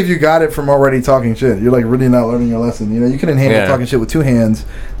 especially if you got it from already talking shit. You're like really not learning your lesson. You know, you couldn't handle talking shit with 2 hands.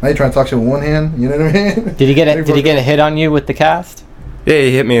 Now you're trying to talk shit with 1 hand. You know what I mean? Did he get a hit on you with the cast? Yeah,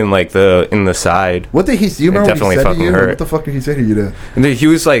 he hit me in like in the side. What did he? Do you remember what he said to you? Hurt. What the fuck did he say to you? And he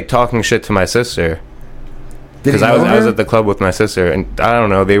was like talking shit to my sister. Because I was at the club with my sister, and I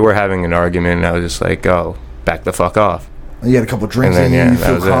don't know, they were having an argument, and I was just like, oh, back the fuck off. You had a couple drinks in you, you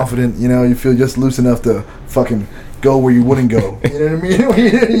feel confident, you know, you feel just loose enough to fucking go where you wouldn't go. You know what I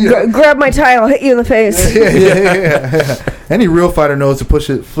mean? Grab my tie, I'll hit you in the face. Yeah. Any real fighter knows to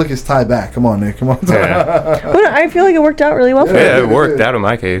flick his tie back. Come on, Nick. Come on. Yeah. Well, I feel like it worked out really well for you. Yeah, it worked out in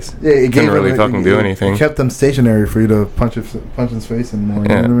my case. Yeah, it didn't really fucking do anything. It kept them stationary for you to punch his face and more. You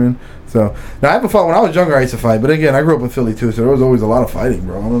know what I mean? So now I haven't fought. When I was younger, I used to fight, but again, I grew up in Philly too, so there was always a lot of fighting,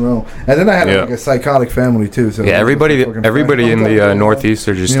 bro. I don't know. And then I had like a psychotic family too. So yeah, everybody in the Northeast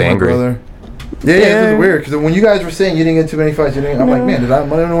are just angry. Yeah, it's weird because when you guys were saying you didn't get too many fights, I'm like, man, did I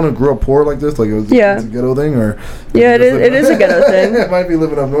want to grow up poor like this? Like it was it's a ghetto thing, or it is a ghetto thing. It might be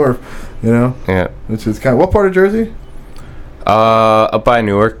living up north, you know. Yeah, which is kind of what part of Jersey? Up by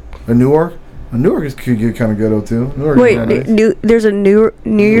Newark. Newark. Newark could get kind of ghetto too. Newark there's a Newark.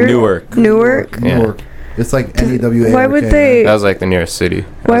 Newark. It's like NEWA. Why would they? That was like the nearest city.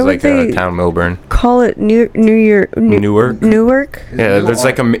 Why would they town Milburn? Call it Newark. Newark. Yeah, there's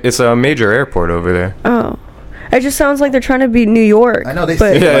like it's a major airport over there. Oh, it just sounds like they're trying to be New York. I know they.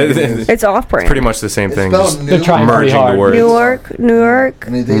 But it's off-brand. Pretty much the same thing. They're trying merging the words. Newark.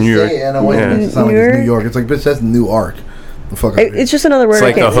 And they say it in sound like it's New York. It's like bitch, that's Newark. It's just another word. It's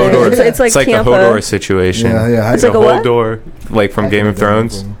like the Hodor. It's like the Hodor situation. Yeah. It's like a Hodor, like from Game of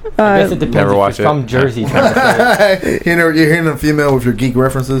Thrones. I guess it depends. Never watched it. From Jersey. You know, you're hearing a female with your geek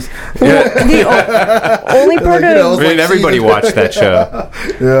references. Yeah. The only part of everybody watched that show.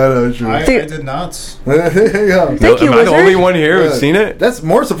 Yeah, I know. True. I did not. Thank you, am I the only one here who's seen it? That's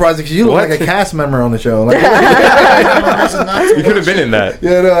more surprising because you look like a cast member on the show. Like, you could have been in that.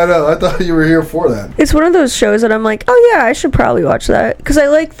 Yeah, no, I know. I thought you were here for that. It's one of those shows that I'm like, oh yeah, I should probably watch that because I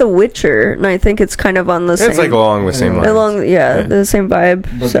like The Witcher, and I think it's kind of on the same. It's like along the same lines. The same vibe.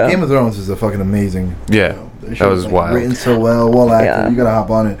 But Game of Thrones is a fucking amazing. Yeah. That was wild. Written so well acted. You gotta hop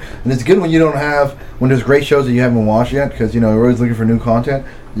on it, and it's good when you don't have when there's great shows that you haven't watched yet because you're always looking for new content.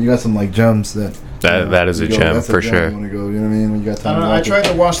 You got some like gems that. That is a gem for sure. You want to go, you know what I mean? When you got time I don't know. I tried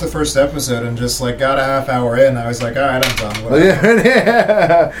to watch the first episode and just like got a half hour in. I was like, all right, I'm done.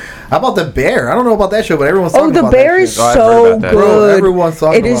 Yeah. How about The Bear? I don't know about that show, but everyone's talking about that. The Bear is so good. Bro, everyone's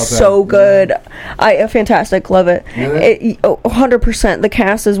talking about that. It is so good. Fantastic. Love it. 100%. The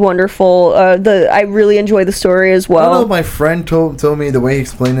cast is wonderful. I really enjoy the story as well. I don't know if my friend told me the way he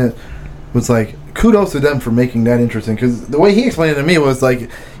explained it was like, kudos to them for making that interesting, because the way he explained it to me was like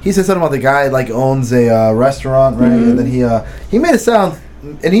he said something about the guy like owns a restaurant, right? And then he made it sound,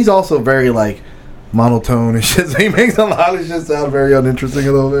 and he's also very like monotone and shit, so he makes a lot of shit sound very uninteresting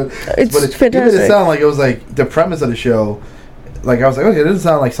a little bit. It's fantastic. He made it sound like it was like the premise of the show, like I was like, okay, it doesn't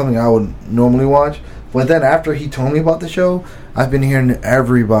sound like something I would normally watch. But then after he told me about the show, I've been hearing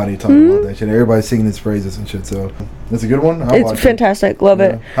everybody talking about that shit. Everybody's singing its praises and shit, so it's a good one. It's fantastic. Love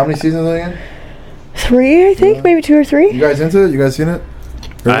it. How many seasons are they in? 3, I think, maybe 2 or 3. You guys into it? You guys seen it?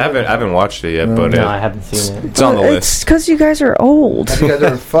 I haven't watched it yet, but no, I haven't seen it. It's on the list. It's because you guys are old. Have you guys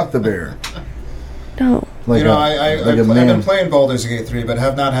ever fucked the bear? No. Like I've been playing Baldur's Gate 3, but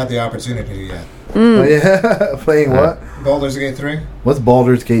have not had the opportunity yet. Oh, yeah, playing what? Baldur's Gate 3. What's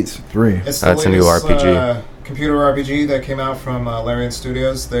Baldur's Gate 3? It's the That's a new RPG. Computer RPG that came out from Larian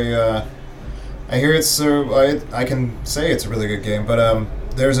Studios. They, I hear it's. I can say it's a really good game, but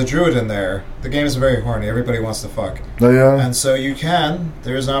there's a druid in there. The game is very horny. Everybody wants to fuck. Oh yeah. And so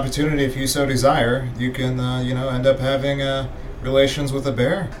there's an opportunity if you so desire. You can end up having relations with a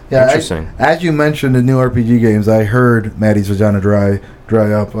bear. Yeah. Interesting. As you mentioned the new RPG games, I heard Maddie's vagina dry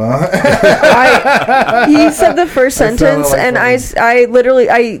up. He said the first sentence, and I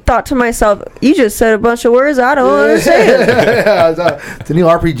literally thought to myself, "You just said a bunch of words I don't understand." It's a new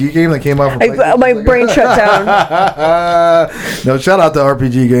RPG game that came out. My brain shut down. No, shout out to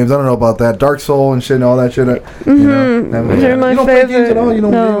RPG games. I don't know about that. Dark Soul and shit and all that shit. They're my you don't favorite. play games at all? You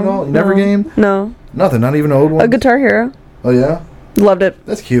don't game at all? You never game? No. Nothing. Not even an old one. A Guitar Hero. Oh yeah. Loved it.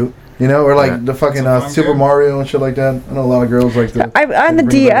 That's cute. Or like the fucking Super Mario and shit like that. I know a lot of girls like that. On the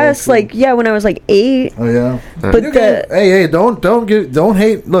DS, when I was like 8. Oh yeah. But hey, don't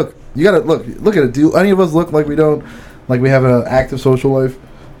hate. Look, you gotta look at it. Do any of us look like we have an active social life?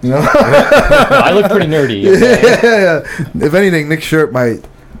 I look pretty nerdy. Yeah. If anything, Nick's shirt might,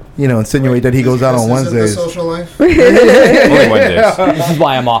 insinuate that he goes out on Wednesdays. The social life? Only Wednesdays. This is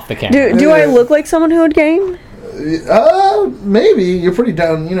why I'm off the camera. Do I look like someone who would game? Maybe you're pretty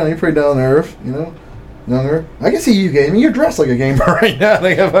down. You're pretty down to earth. Younger. I can see you gaming. You're dressed like a gamer right now.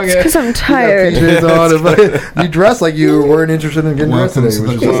 Because I'm tired. You dress like you weren't interested in getting dressed today,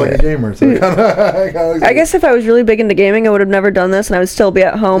 which is just like a gamer. So I guess if I was really big into gaming, I would have never done this, and I would still be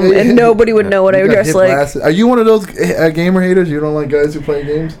at home, and nobody would know what I would dress like. Are you one of those gamer haters? You don't like guys who play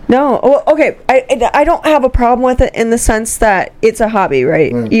games? No. Well, okay. I don't have a problem with it in the sense that it's a hobby,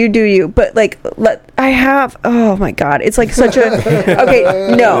 right? You do you. But I have. Oh my god, it's like such a.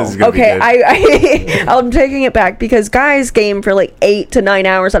 Okay, no. Okay, I'm taking it back because guys game for 8 to 9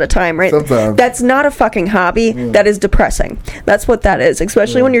 hours at a time, right? Sometimes. That's not a fucking hobby. Yeah. That is depressing. That's what that is,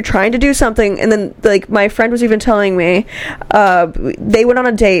 especially when you're trying to do something. And then, my friend was even telling me, they went on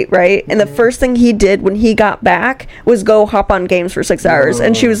a date, right? And the first thing he did when he got back was go hop on games for 6 hours.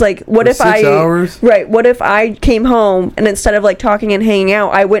 And she was like, "What if 6 hours? Right? What if I came home and instead of talking and hanging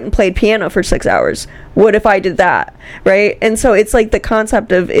out, I went and played piano for 6 hours? What if I did that?" Right? And so it's the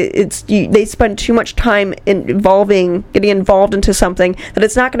concept of they spend too much time getting involved into something that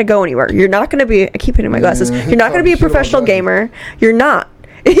it's not going to go anywhere. You're not going to be. I keep hitting my glasses. You're not going to be a professional gamer. You're not.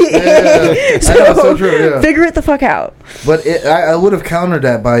 So true, yeah. Figure it the fuck out. But I would have countered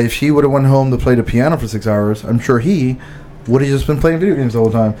that by if she would have went home to play the piano for 6 hours. I'm sure he would have just been playing video games the whole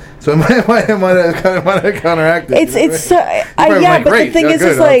time. So it might have counteracted. But the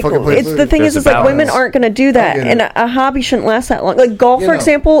thing is, women aren't going to do that, and a hobby shouldn't last that long. Like golf, for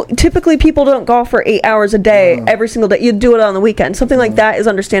example, typically people don't golf for 8 hours a day every single day. You do it on the weekend. Something like that is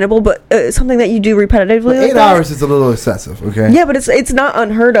understandable, but something that you do repetitively. 8 hours is a little excessive. Okay. Yeah, but it's not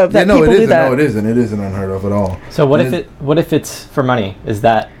unheard of that people do that. No, it isn't. It isn't unheard of at all. So what if it's for money? Is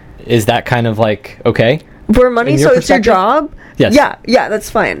that kind of okay? For money, so it's your job? Yes. Yeah, that's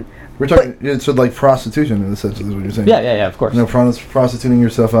fine. We're talking, so prostitution in a sense is what you're saying. Yeah, of course. Prostituting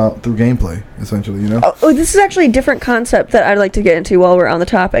yourself out through gameplay, essentially, Oh, this is actually a different concept that I'd like to get into while we're on the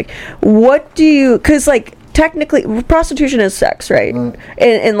topic. What do you, because technically, prostitution is sex, right?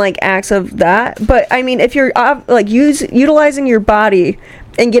 And acts of that. But, I mean, if you're, utilizing your body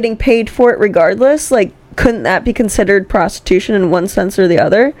and getting paid for it regardless, couldn't that be considered prostitution in one sense or the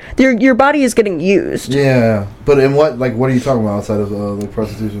other? Your body is getting used. Yeah, but in what are you talking about outside of like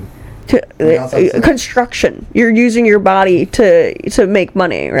prostitution? Construction. You're using your body to make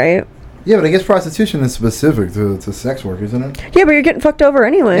money, right? Yeah, but I guess prostitution is specific to sex work, isn't it? Yeah, but you're getting fucked over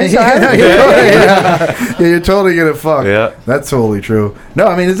anyway. You're totally getting fucked. Yeah, that's totally true. No,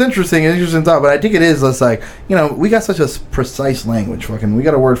 I mean it's interesting thought, but I think it is less like we got such a precise language. Fucking, we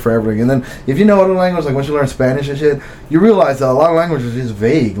got a word for everything. And then if you know other language, like once you learn Spanish and shit, you realize that a lot of languages are just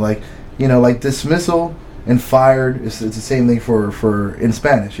vague. Like like dismissal and fired it's the same thing for in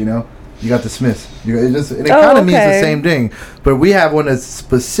Spanish. You got dismiss. Means the same thing, but we have one that's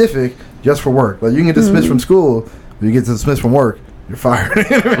specific just for work. Like you can get dismissed from school, but you get dismissed from work, you're fired.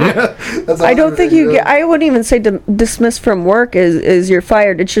 I don't think you get. I wouldn't even say dismissed from work is you're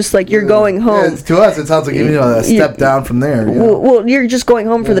fired. It's just like you're going home. Yeah, to us, it sounds like a step down from there. Well, you're just going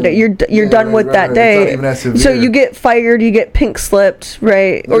home for the day. You're done with that day. So you get fired, you get pink slipped,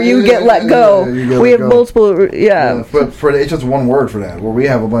 right? Or you get let go. We have multiple. But it's just one word for that. Where we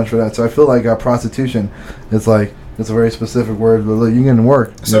have a bunch for that. So I feel like prostitution, it's like it's a very specific word. But look, you can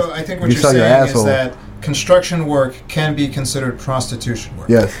work. So I think what you're saying is that construction work can be considered prostitution work.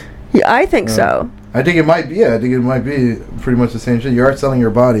 Yes. Yeah, I think so. I think it might be. Yeah, I think it might be pretty much the same shit. You are selling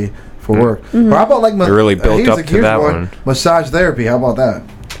your body for work. Or how about like you really built up to that one? Massage therapy. How about that?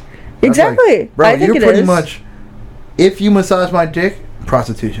 Exactly. Like, bro, I think you're pretty much. If you massage my dick,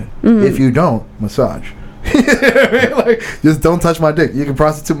 prostitution. If you don't, massage. Like, just don't touch my dick. You can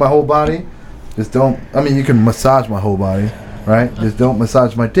prostitute my whole body. Just don't. I mean, you can massage my whole body. Right? Just don't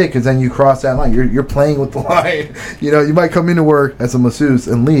massage my dick, because then you cross that line. You're playing with the line. You might come into work as a masseuse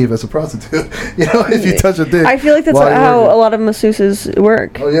and leave as a prostitute. If you touch a dick. I feel like that's how a lot of masseuses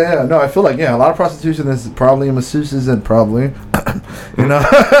work. Oh yeah, no, I feel like a lot of prostitution is probably masseuses and probably,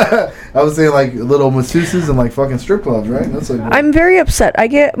 I was saying like little masseuses and like fucking strip clubs, right? That's like. I'm very upset. I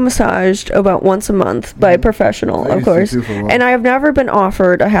get massaged about once a month by a professional, of course, and I have never been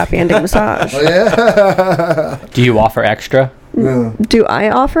offered a happy ending massage. Oh yeah. Do you offer extra? Yeah. Do I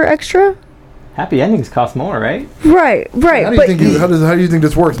offer extra? Happy endings cost more, right? Right. How do you think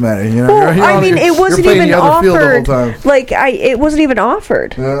this works, Maddie? It wasn't even offered. Like it wasn't even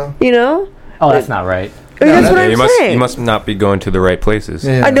offered. Yeah. Oh, that's not right. That's what I'm saying. You must not be going to the right places.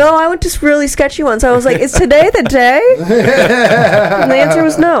 Yeah. I know. I went to really sketchy ones. I was like, "Is today the day?" And the answer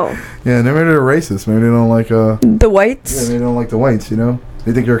was no. Yeah, maybe they're racist. Maybe they don't like the whites. Yeah, they don't like the whites.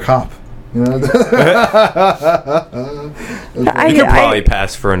 They think you're a cop. You could probably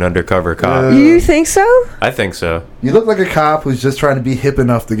pass for an undercover cop. You think so? I think so. You look like a cop who's just trying to be hip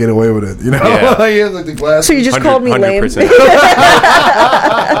enough to get away with it. Yeah. He has like the glasses. So you just called me lame. 100%.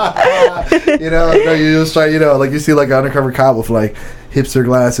 You just try. Like you see like an undercover cop with like hipster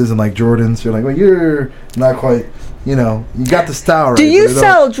glasses and like Jordans. You're like, well, you're not quite. You got the style right. Do you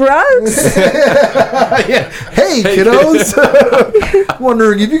sell drugs? Yeah. Hey, kiddos.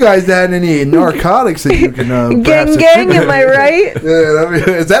 Wondering if you guys had any narcotics that you can gang, am I right?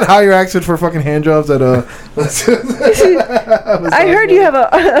 Yeah, is that higher accent for fucking hand jobs at I heard you have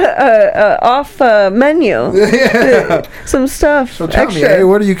a off menu. Yeah. Some stuff. So tell extra. me, hey,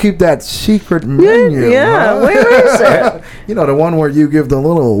 where do you keep that secret menu? Yeah, huh? where is it? The one where you give the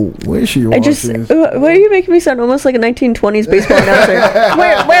little wishy-washies. Why are you making me sound almost like a 1920s baseball announcer?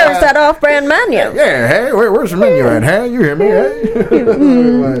 Where's that off-brand menu? Yeah, hey, where's the menu at? Hey, you hear me?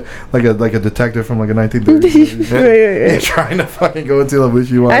 Hey? like a detective from like a 1930s. Right. Trying to fucking go into the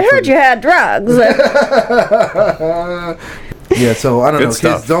wishy-washy. I heard you had drugs. Yeah, so I don't know.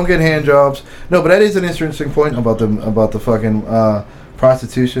 Stuff. Kids don't get hand jobs. No, but that is an interesting point about the fucking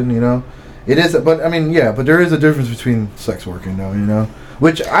prostitution. It is, but I mean, yeah, but there is a difference between sex working, though.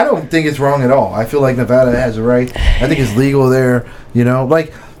 Which I don't think is wrong at all. I feel like Nevada has a right. I think it's legal there.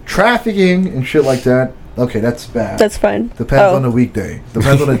 Like trafficking and shit like that. Okay, that's bad. That's fine. Depends on the weekday.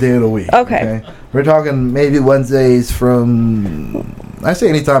 Depends on the day of the week. Okay. We're talking maybe Wednesdays from, I say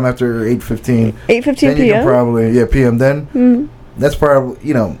anytime after 8:15. 8:15 p.m. You can probably, p.m. then. Mm-hmm. That's probably,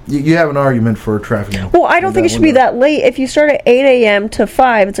 you have an argument for trafficking. Well, I don't think it should be that late. If you start at 8 a.m. to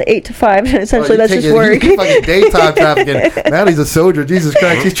 5, it's 8 to 5, and essentially that's just work. He's fucking daytime trafficking. Now he's a soldier. Jesus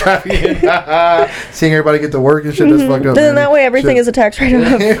Christ, he's trafficking. Seeing everybody get to work and shit, that's fucked up. Then that way everything is a tax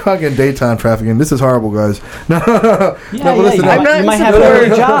write-off. Fucking daytime trafficking. This is horrible, guys. No. But listen, you might have an early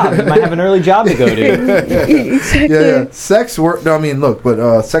job. You might have an early job to go to. Exactly. Yeah. Sex work. No, I mean, look,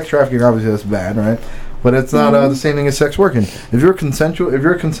 but sex trafficking, obviously, that's bad, right? But it's not the same thing as sex working. If you're a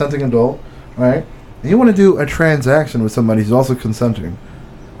consenting adult, right, and you want to do a transaction with somebody who's also consenting,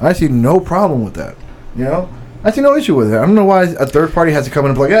 I see no problem with that. I see no issue with it. I don't know why a third party has to come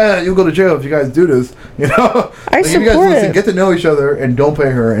in and be like, yeah, you'll go to jail if you guys do this. You know, I like, support if you guys listen, it. get to know each other and don't pay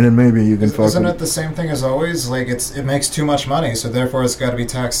her, and then maybe you can fuck. Isn't it the same thing as always? Like it makes too much money, so therefore it's got to be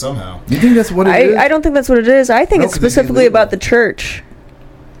taxed somehow. You think that's what it is? I don't think that's what it is. I think No, it's 'cause it's specifically illegal. about the church.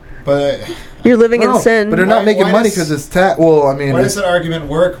 But You're living No, in sin. but they're not Why- making why money does- because it's tax. Well, I mean, why does that argument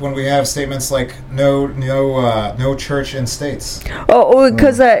work when we have statements like no church in states?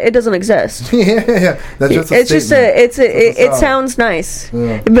 Because it doesn't exist. yeah. That's just a It's just statement. it sound. sounds nice,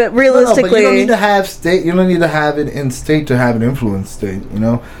 Yeah. but No, but realistically, you don't need to have state. You don't need to have it in state to have an influence state. You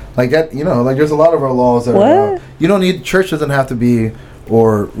know, like that. You know, like there's a lot of our laws that are. What? You don't need. Church doesn't have to be,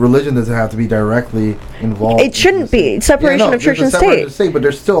 or religion doesn't have to be directly involved. it shouldn't be separation of church and state. But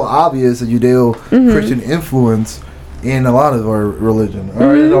there's still obvious Judeo-Christian influence in a lot of our religion,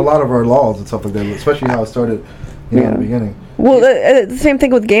 or in a lot of our laws and stuff like that. Especially how it started, in the beginning. Well, the same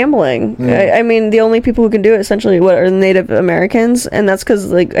thing with gambling. Yeah. I mean, the only people who can do it essentially are the Native Americans, and that's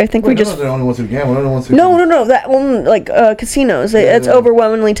because I think we Wait, just they're the only ones who gamble. They're the ones who no. That one, casinos. It's Yeah.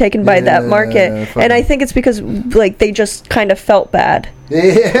 overwhelmingly taken by that Yeah, market, fucking- and I think it's because they just kind of felt bad.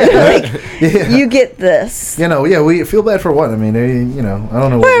 Yeah. Yeah. You get this. We feel bad for what? I mean, I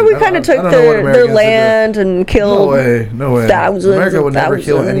don't know. Well, we I kind of don't- took I don't know what their Americans did land and No killed. way. thousands America would and never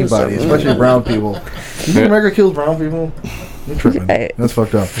kill thousands anybody, of- especially brown people. You think America kills brown people? You're tripping. I- That's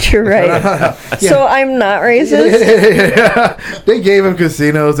fucked up. You're right. So I'm not racist. Yeah. They gave him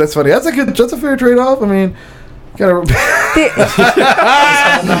casinos. That's funny. That's a fair trade off. I mean, got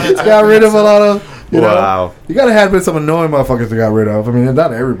rid of a lot of. Wow. You gotta have been some annoying motherfuckers that got rid of. I mean,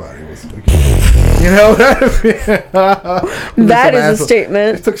 not everybody was. That is a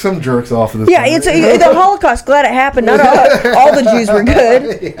statement. It took some jerks off of this. Yeah, it's the Holocaust. Glad it happened. Not all the Jews were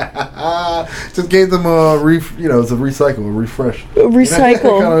good. Yeah. Just gave them it's a recycle, a refresh.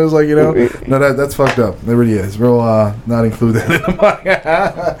 Recycle. Kind of was like, no, that's fucked up. It really is. We'll not include that in the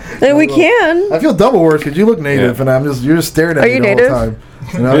podcast. And we can. I feel double worse because you look native, and you're just staring at Are me you the native? whole time.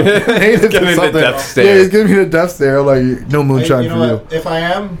 Native Giving is the something. death stare. Yeah, he's giving me the death stare. I'm like, no moonshine You know for you. what? If I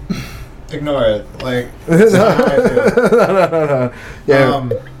am, ignore it. Like, that's not how I feel. No. Yeah.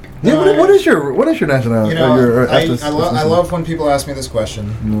 No, What is your nationality? Your I ethnicity? love when people ask me this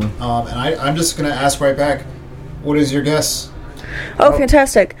question, and I'm just gonna ask right back. What is your guess? Oh,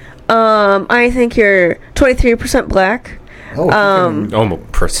 fantastic. I think you're 23% black.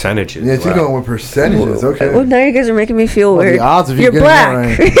 Percentages. Yeah, you're going with percentages. Okay. Well, now you guys are making me feel Well, weird. the odds of you You're getting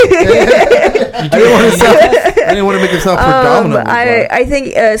black. that right. I didn't want to make it sound predominantly black. I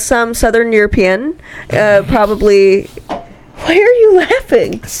think some Southern European, probably. Why are you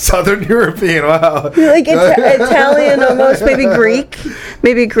laughing? Southern European. Wow. Like Italian, almost maybe Greek.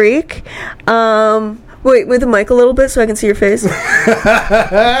 Wait, with the mic a little bit so I can see your face.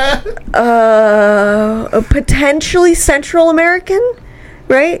 Potentially Central American,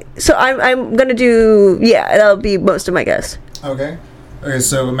 right? So I'm gonna do that'll be most of my guess. Okay.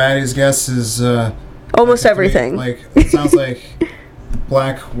 So Maddie's guess is Almost everything. It sounds like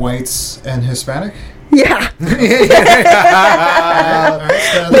black, whites, and Hispanic. Yeah. All right,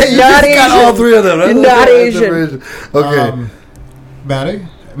 so But not You got all Asian. three of them. You're not Asian. Okay.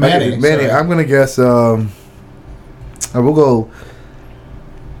 Maddie, sorry. I'm gonna guess. I will go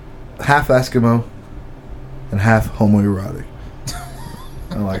half Eskimo and half homoerotic.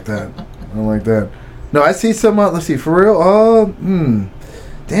 I like that. No, I see some. Let's see, for real.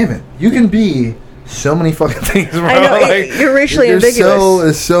 Damn it! You can be so many fucking things, bro. I know, you're racially ambiguous.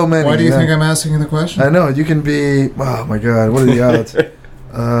 There's so many. Why do you think I'm asking the question? I know you can be. Oh my god! What are the odds?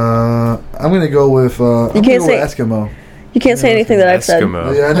 I'm gonna go with. You can't say Eskimo. You can't say anything that I've said.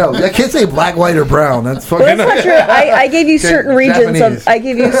 Eskimo. Yeah, I know. I can't say black, white, or brown. That's fucking. Well, that's not true. I gave you Okay, certain regions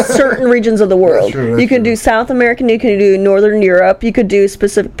Japanese. of the world. true, that's You can true. do South American. You can do Northern Europe. You could do a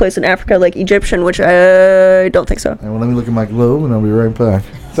specific place in Africa like Egyptian, which I don't think so. Well, let me look at my globe, and I'll be right back.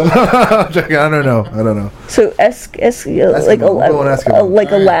 So, I'm checking. I don't know. So like We'll go with Eskimo.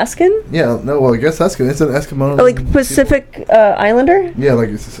 like Alaskan, Yeah, no. Well, I guess Eskimo. It's an Eskimo. or like Pacific Islander. Yeah, like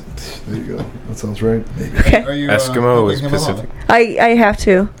there you go. That sounds right. Okay, Are you, Eskimo helping is him Pacific. I have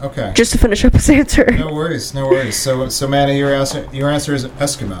to along? Okay. just to finish up his answer. No worries. So Maddie, your answer is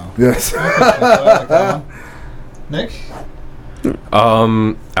Eskimo. Yes. I like that one. Nick?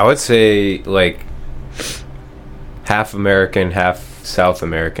 I would say like half American, half South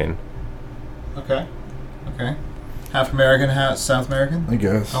American. Okay. Half American, half South American? I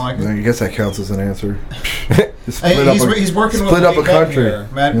guess. I like it. I guess that counts as an answer. He's working split with up a country. Here.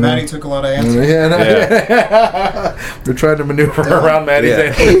 Maddie took a lot of answers. We're trying to maneuver around Maddie's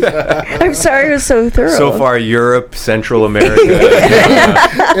answers. I'm sorry, it was so thorough. So far, Europe, Central America.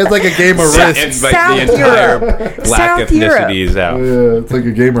 It's like a game of Risk. And like the entire black South ethnicity is out. Yeah, it's like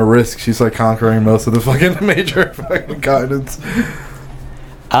a game of Risk. She's like conquering most of the fucking major fucking continents.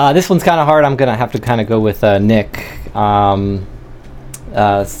 This one's kind of hard. I'm gonna have to kind of go with Nick, South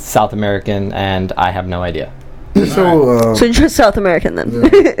American, and I have no idea. So you're just South American then?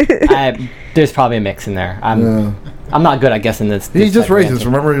 There's probably a mix in there. I'm not good at guessing this. He's just racist.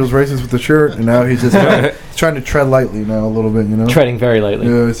 Remember, he was racist with the shirt, and now he's just he's trying to tread lightly now a little bit. You know, treading very lightly.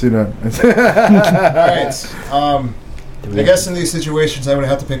 Yeah, I see that. All right. I guess in these situations, I would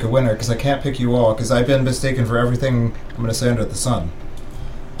have to pick a winner because I can't pick you all because I've been mistaken for everything I'm going to say under the sun.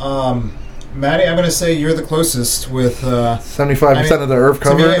 Maddie, I'm going to say you're the closest with 75% of the Earth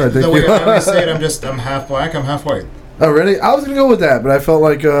cover. I think the way I always say it, I'm half black, I'm half white. Oh, really? I was going to go with that, but I felt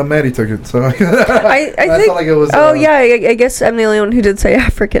like Maddie took it. So I think. Felt like it was, I guess I'm the only one who did say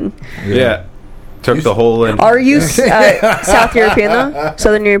African. Yeah. Took the whole. Are you South European though?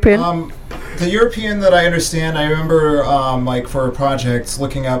 Southern European? The European that I understand, I remember like for projects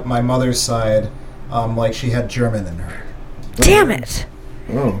looking up my mother's side, like she had German in her. Damn it!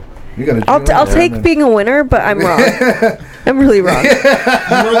 Oh, you got I'll take being a winner, but I'm wrong. I'm really wrong. You were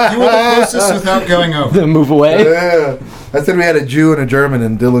the closest without going over. Move away. Yeah. I said we had a Jew and a German,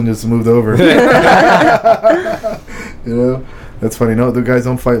 and Dylan just moved over. You know, that's funny. No, the guys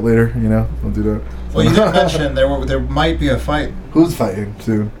don't fight later. You know, don't do that. Well, you didn't mention there might be a fight. Who's fighting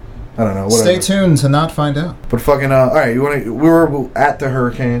soon? I don't know. Whatever. Stay tuned to not find out. But fucking all right. We were at the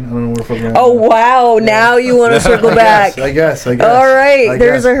hurricane. I don't know where fucking. Oh wow! Yeah. Now you want to circle back? I guess. All right.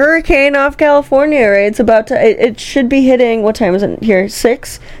 There's a hurricane off California. Right. It's about to. It should be hitting. What time is it here?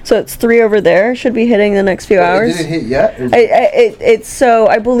 6. So it's 3 over there. Should be hitting the next few hours. It didn't hit yet. It's so.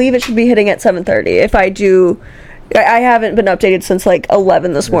 I believe it should be hitting at 7:30. If I do. I haven't been updated since like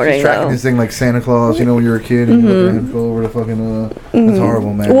 11 this morning. She's tracking this thing like Santa Claus, you know, when you were a kid and you go over the fucking. That's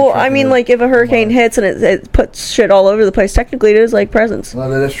horrible, man. Well, I mean, like if a hurricane hits and it puts shit all over the place, technically it is like presents. Well,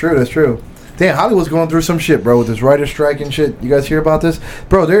 that's true. That's true. Damn, Hollywood's going through some shit, bro, with this writer's strike and shit. You guys hear about this,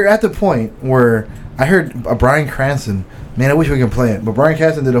 bro? They're at the point where I heard Bryan Cranston. Man, I wish we could play it, but Bryan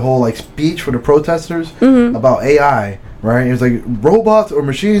Cranston did a whole like speech for the protesters about AI. Right? It was like, robots or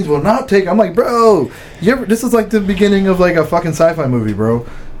machines will not take... I'm like, bro, this is like the beginning of like a fucking sci-fi movie, bro.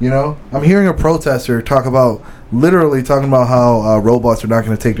 You know? I'm hearing a protester literally talking about how robots are not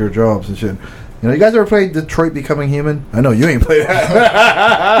going to take their jobs and shit. You know, you guys ever played Detroit Becoming Human? I know you ain't played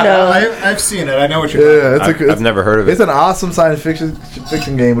that. No, I've seen it. I know what you're talking about. I've never heard of it. It's an awesome science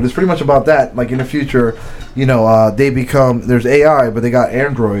fiction game, but it's pretty much about that. Like in the future, you know, there's AI, but they got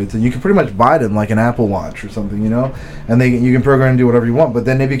androids, and you can pretty much buy them like an Apple Watch or something, you know, and you can program and do whatever you want. But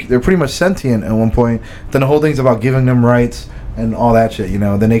then they're pretty much sentient at one point. Then the whole thing's about giving them rights and all that shit, you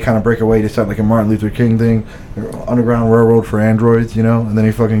know. Then they kind of break away to start like a Martin Luther King thing, Underground Railroad for androids, you know. And then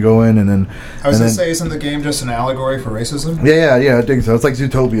they fucking go in and then. I was gonna say, isn't the game just an allegory for racism? Yeah, I think so. It's like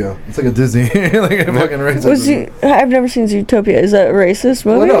Zootopia. It's like a Disney, like a fucking racism. I've never seen Zootopia. Is that a racist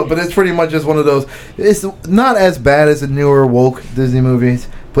movie? Well, no, but it's pretty much just one of those. It's not as bad as the newer woke Disney movies,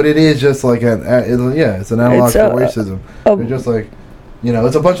 but it is just like it's an analog for racism. They're just like. You know,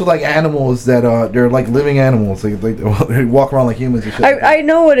 it's a bunch of like animals that they're like living animals. Like they walk around like humans and shit. I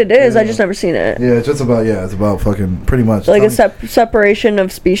know what it is. I just never seen it. Yeah, it's about fucking pretty much like a separation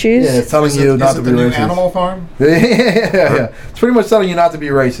of species. Yeah, it's telling you not to be racist. Is it the new Animal Farm? Yeah. It's pretty much telling you not to be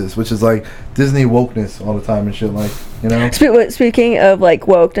racist, which is like Disney wokeness all the time and shit. Like, you know. Speaking of like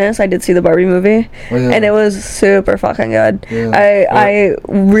wokeness, I did see the Barbie movie, and it was super fucking good. Yeah. I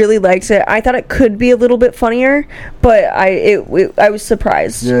really liked it. I thought it could be a little bit funnier, but I was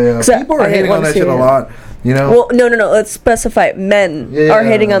surprised. Yeah. People are hating on that shit a lot. You know? Well, no. Let's specify. Men are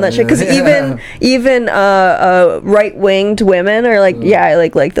hating on that shit because even right-winged women are like, I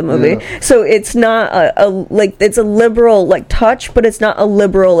like the movie. Yeah. So it's not it's a liberal like touch, but it's not a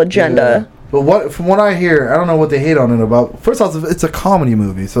liberal agenda. Yeah. But from what I hear, I don't know what they hate on it about. First off, it's a comedy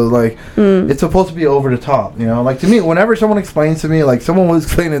movie, so like it's supposed to be over the top, you know. Like to me, whenever someone explains to me, like someone was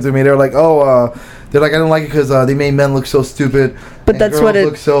explaining it to me, they're like, they're like, I don't like it because they made men look so stupid, but that's girls what it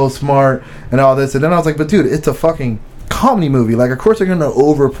look so smart and all this. And then I was like, but dude, it's a fucking comedy movie. Like, of course they're gonna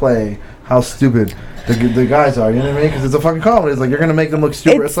overplay how stupid the guys are. You know what I mean? Because it's a fucking comedy. It's like you're gonna make them look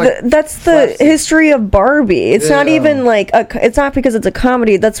stupid. It's like that's the history of Barbie. It's not even like it's not because it's a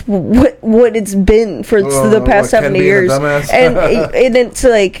comedy. That's what it's been for the past 70 years. And it's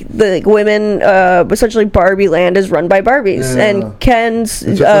like the women essentially Barbie land is run by Barbies, and Ken's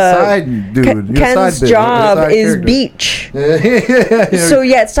side dude. Ken's job is beach. So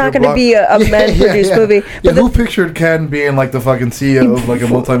it's not going to be a men-produced movie. But who pictured Ken being like the fucking CEO of like a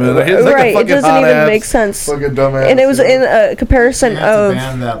multi-millionaire? Right, it doesn't even make sense. Fucking dumbass. And it was in a comparison of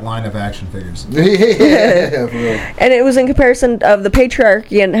ban that line of action figures. For real. And it was in comparison of the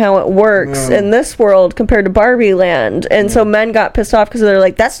patriarchy and how it works in this world compared to Barbie Land. And so men got pissed off because they're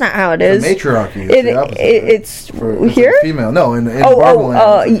like, that's not how it is. The matriarchy. It's here? Like female. No, in Barbie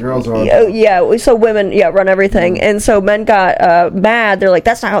Land, girls are. So women, run everything. And so men got mad. They're like,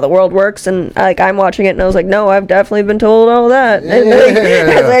 that's not how the world works. And like I'm watching it and I was like, no, I've definitely been told all that. And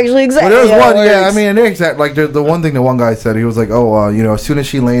that's actually exactly how it works. I mean, like the one thing that one guy said, he was like, as soon as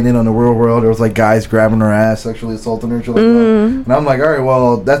she landed on the real world, there was like guys grabbing her ass, sexually assaulting her, shit like that. And I'm like, all right,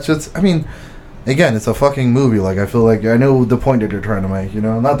 well, that's just, I mean, again, it's a fucking movie. Like, I feel like I know the point that they're trying to make,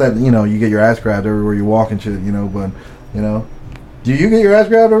 not that, you get your ass grabbed everywhere you walk and shit, but, do you get your ass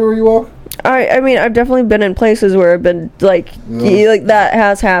grabbed everywhere you walk? I mean, I've definitely been in places where I've been like that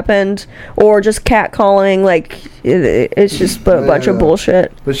has happened, or just catcalling. Like it's just a bunch of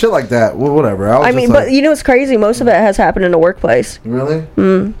bullshit. But shit like that, well, whatever. I mean, but it's crazy. Most of it has happened in a workplace. Really?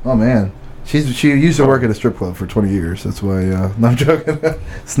 Oh man, she used to work at a strip club for 20 years. That's why. No, I'm joking.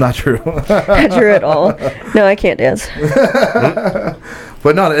 It's not true. Not true at all. No, I can't dance.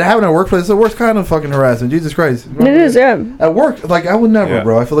 But no, having a workplace is the worst kind of fucking harassment. Jesus Christ. It is, yeah. At work, like, I would never,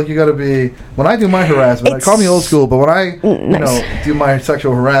 bro. I feel like you gotta be... When I do my harassment, call me old school, but when I, do my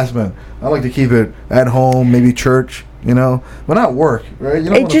sexual harassment, I like to keep it at home, maybe church, but not work, right?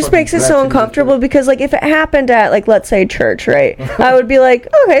 It just makes it so uncomfortable because, like, if it happened at, like, let's say church, right? I would be like,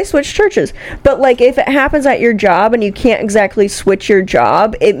 okay, switch churches. But, like, if it happens at your job and you can't exactly switch your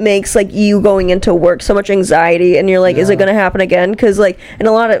job, it makes, like, you going into work so much anxiety, and you're like, is it going to happen again? Because, like, in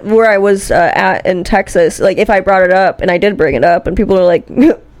a lot of where I was at in Texas, like, if I brought it up, and I did bring it up, and people are like,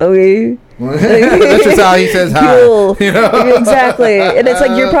 okay. That's just how he says hi. Cool. Exactly. And it's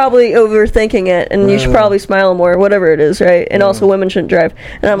like you're probably overthinking it, and you should probably smile more, whatever it is, right? And also women shouldn't drive.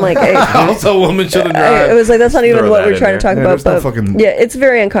 And I'm like, hey, also women shouldn't drive. It was like that's not even what we're trying to talk about. But it's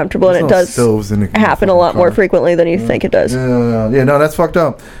very uncomfortable, and it does happen a lot more frequently than you think it does. Yeah, no, that's fucked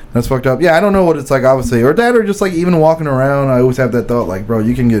up. That's fucked up. Yeah, I don't know what it's like, obviously, or that, or just like even walking around. I always have that thought, like, bro,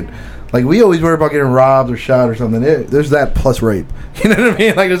 you can get. Like, we always worry about getting robbed or shot or something. There's that plus rape. You know what I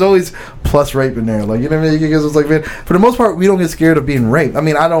mean? Like, there's always plus rape in there. Like, you know what I mean? Because it's like, man, for the most part, we don't get scared of being raped. I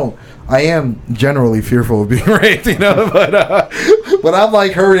mean, I am generally fearful of being raped, but I'm,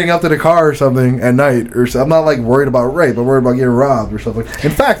 like, hurrying up to the car or something at night. Or so, I'm not, like, worried about rape. I'm worried about getting robbed or something.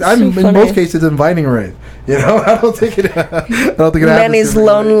 In fact, I'm, in most cases, inviting rape. I don't think it happens. Manny's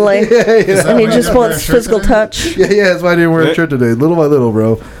lonely. And he just wants physical touch. Yeah, that's why I didn't wear a shirt today. Little by little,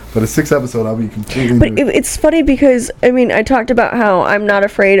 bro. But a 6th episode, I'll be completely. But it's funny because I talked about how I'm not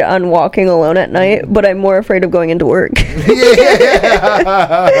afraid on walking alone at night, but I'm more afraid of going into work.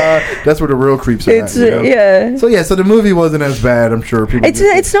 That's where the real creeps are. Yeah. So the movie wasn't as bad. I'm sure people.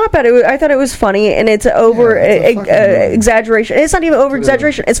 It's not bad. I thought it was funny, and it's over exaggeration. It's not even over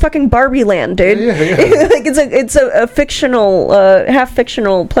exaggeration. It's fucking Barbie Land, dude. Like it's a fictional, half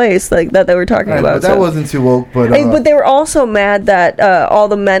fictional place like that they were talking about. But that wasn't too woke. But they were also mad that all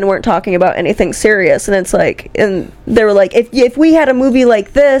the men weren't talking about anything serious, and it's like, and they were like, if we had a movie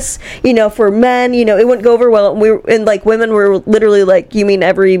like this, for men, it wouldn't go over well. And like women were literally like, you mean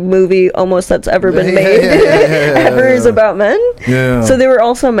every movie almost that's ever been made ever is about men? Yeah. So they were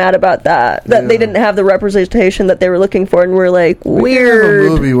also mad about that they didn't have the representation that they were looking for, and we're like, weird. We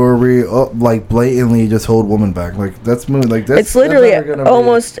have a movie where we like blatantly just hold women back, like that's movie like this. It's literally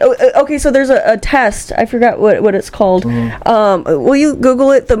almost okay. So there's a test. I forgot what it's called. Will you Google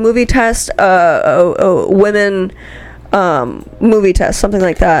it? The movie test, women movie test, something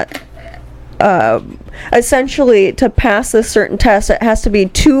like that. Essentially, to pass this certain test, it has to be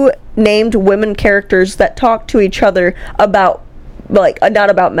 2 named women characters that talk to each other about, like, not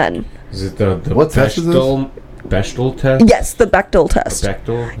about men. Is it the what test is this? Bechdel test? Yes, the Bechdel test.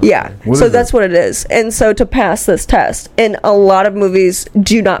 Bechdel? Okay. Yeah. So that's what it is. And so to pass this test, and a lot of movies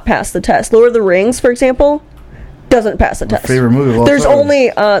do not pass the test. Lord of the Rings, for example, doesn't pass the test. Favorite movie of all there's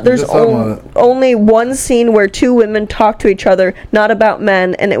time. only one scene where 2 women talk to each other, not about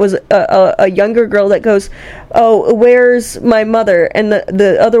men, and it was a younger girl that goes, "Oh, where's my mother?" And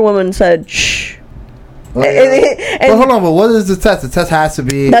the other woman said, "Shh." Well, hold on, but what is the test? The test has to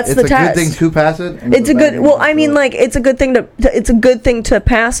be. That's it's the a test. good thing to pass it. It's a good. Well, I mean, like it's a good thing to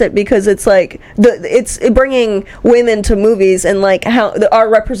pass it because it's like it's bringing women to movies and like how our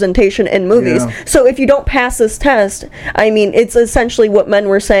representation in movies. Yeah. So if you don't pass this test, I mean, it's essentially what men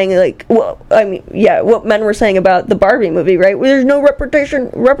were saying. Like, well, I mean, yeah, what men were saying about the Barbie movie, right? There's no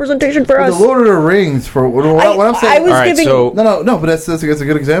representation for us. The Lord of the Rings, for what I'm saying. I was All right, giving. so- No, but that's a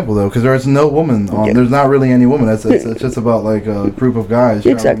good example though, because there's no woman on. Yeah. There's not really any woman. It's just about like a group of guys.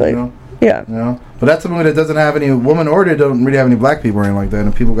 Exactly. You know? Yeah. You know, but that's a movie that doesn't have any woman, or they don't really have any black people or anything like that,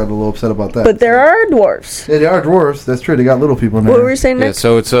 and people got a little upset about that. But there are dwarfs. Yeah, they are dwarfs. That's true. They got little people in there. What were you saying, Nick? Yeah,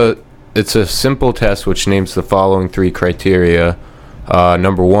 so it's a simple test which names the following 3 criteria.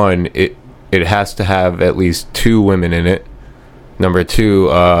 Number 1, it has to have at least 2 women in it. Number 2,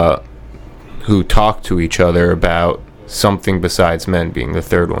 who talk to each other about something besides men, being the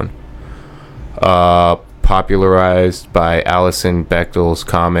third one. Popularized by Alison Bechdel's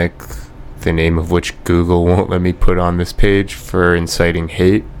comic, the name of which Google won't let me put on this page for inciting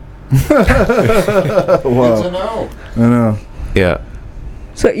hate. Wow. Good to know. I know. Yeah.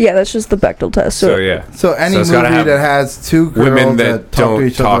 So yeah, that's just the Bechdel test. So yeah. So any So it's movie gotta have that has 2 girls women that that talk to don't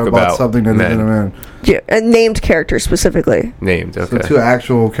each talk other about about something that men. isn't a man. yeah, and named characters specifically. Named. So Okay. 2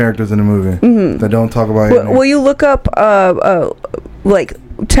 actual characters in the movie that don't talk about Will, anything. will you look up like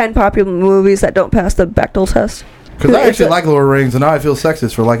 10 popular movies that don't pass the Bechdel test? Because I It's actually a- like Lord of the Rings, and now I feel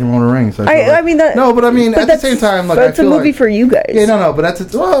sexist for liking Lord of the Rings. feel I like- mean that. No, but I mean, but at the same time, like, but I it's a feel movie like, for you guys. Yeah, no, but that's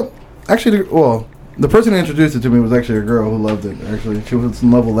actually, the person who introduced it to me was actually a girl who loved it. Actually, she was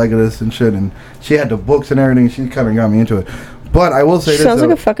in love with Legolas and shit, and she had the books and everything. She kind of got me into it. But I will say She this: sounds though.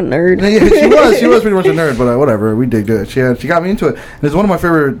 like a fucking nerd. Yeah, she was pretty much a nerd, but whatever. We did good. She got me into it. And it's one of my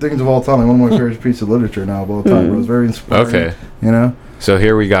favorite things of all time. Like one of my favorite pieces of literature now of all time. It was very inspiring. Okay. You know. So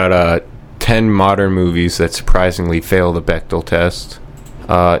here we got 10 modern movies that surprisingly fail the Bechdel test.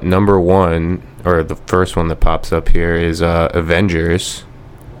 Number 1, or the first one that pops up here, is Avengers.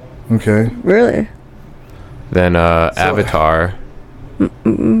 Okay. Really? Then Avatar.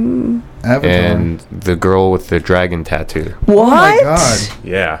 Avatar. And the girl with the dragon tattoo. What? Oh my god.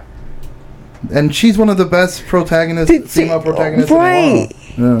 Yeah. And she's one of the best protagonists, female protagonists right.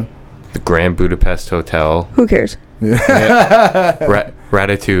 in the world. The Grand Budapest Hotel. Who cares?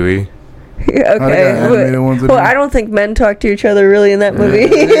 Ratatouille. Yeah, got okay. animated ones in Well, there. I don't think men talk to each other really in that movie.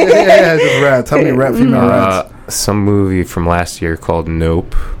 Yeah, just rats. How many female rats? Some movie from last year called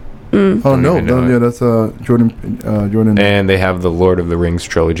Nope. Mm. Oh no, even know yeah, it. that's Jordan. And they have the Lord of the Rings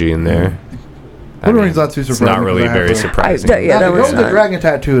trilogy in there. Lord of the Rings not too It's surprising. not really 'cause I have very to- surprising. Yeah, that Now, the was girl with the not. dragon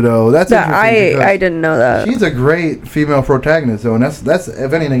tattoo though. That's That, interesting. because I didn't know that. She's a great female protagonist though, and that's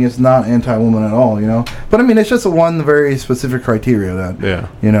if anything, it's not anti-woman at all, you know. But I mean, it's just one very specific criteria that Yeah.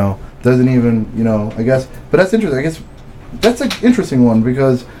 you know doesn't even I guess. But that's interesting. I guess that's an interesting one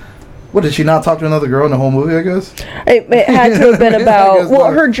because. What, did she not talk to another girl in the whole movie, I guess? It had to have been I about. guess Well,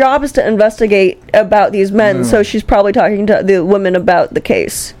 not. her job is to investigate about these men, Yeah. so she's probably talking to the women about the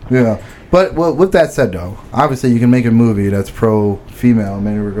case. Yeah. But well, with that said, though, obviously you can make a movie that's pro-female in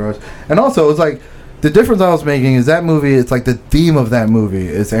many regards. And also, it's like, the difference I was making is that movie, it's like the theme of that movie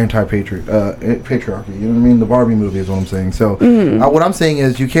is anti-patriarchy. You know what I mean? The Barbie movie is what I'm saying. So what I'm saying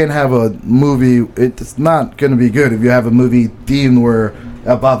is you can't have a movie, it's not going to be good if you have a movie themed where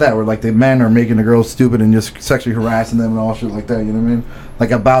like the men are making the girls stupid and just sexually harassing them and all shit like that, you know what I mean?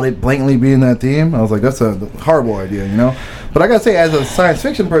 Like about it blatantly being that theme. I was like, that's a horrible idea, you know? But I gotta say, as a science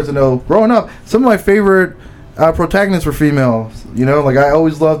fiction person though, growing up, some of my favorite protagonists were females, you know? Like I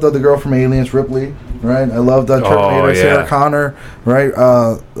always loved the girl from Aliens, Ripley, right? I loved Terminator, Sarah Connor, right?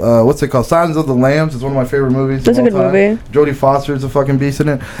 What's it called? Silence of the Lambs is one of my favorite movies. That's of a all good time. movie. Jodie Foster's a fucking beast in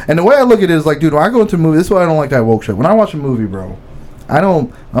it. And the way I look at it is like, dude, when I go into a movie, this is why I don't like that woke shit. When I watch a movie, bro,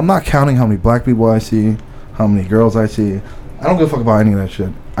 I'm not counting how many black people I see, how many girls I see. I don't give a fuck about any of that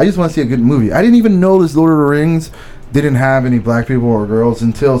shit. I just want to see a good movie. I didn't even know this Lord of the Rings didn't have any black people or girls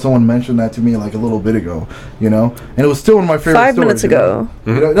until someone mentioned that to me like a little bit ago, you know? And it was still one of my favorite 5 stories, minutes you know? ago.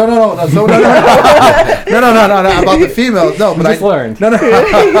 You know? No, about the females. No, but Just learned. No,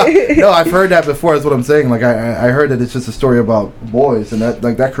 I've heard that before. That's what I'm saying. Like I heard that it's just a story about boys, and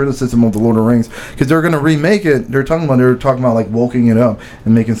that criticism of the Lord of the Rings, because they're gonna remake it. They're talking about like woking it up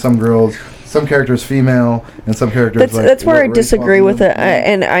and making some characters female and some characters. That's where I disagree with it,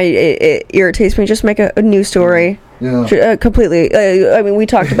 and it irritates me. Just make a new story. Yeah. Completely. I mean, we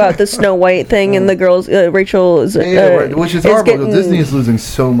talked about the Snow White thing, and the girls. Rachel is. Right. Which is horrible. Disney is losing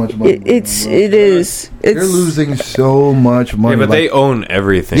so much money. It is. They're losing so much money. Yeah, but they own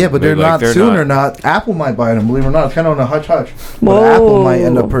everything. Yeah, but they're not. They're not. Apple might buy them. Believe it or not, it's kind of on a hush hush. But Apple might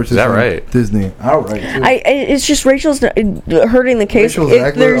end up purchasing. Is that right? Disney outright. Too. It's just Rachel's hurting the case. Rachel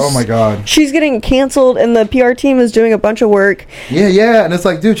Zegler. Oh my god. She's getting canceled, and the PR team is doing a bunch of work. Yeah, and it's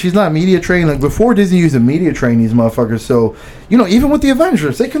like, dude, she's not media trained. Like before, Disney used to media train these motherfuckers. So, even with the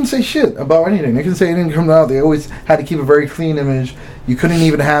Avengers, they couldn't say shit about anything. They couldn't say anything coming out. They always had to keep a very clean image. You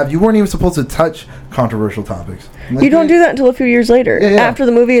weren't even supposed to touch controversial topics. Like, you don't do that until a few years later. Yeah. After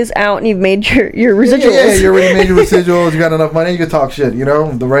the movie is out and you've made your residuals. Yeah, you already made your residuals. You got enough money. You can talk shit.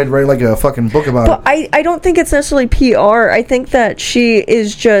 Write like a fucking book about it. But I don't think it's necessarily PR. I think that she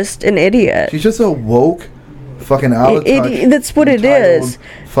is just an idiot. She's just a woke, fucking out of touch. That's what it is.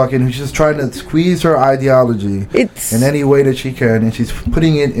 Fucking, who's just trying to squeeze her ideology in any way that she can, and she's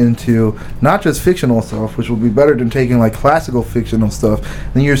putting it into not just fictional stuff, which would be better than taking like classical fictional stuff.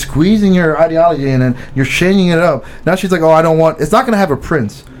 Then you're squeezing your ideology in and you're changing it up. Now she's like, oh, I don't want. It's not going to have a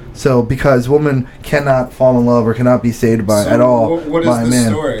prince. So because women cannot fall in love or cannot be saved by at all what by is a the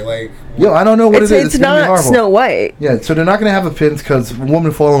man. Story like? Yo, I don't know what it is. It's not Snow White. Yeah, so they're not going to have a prince because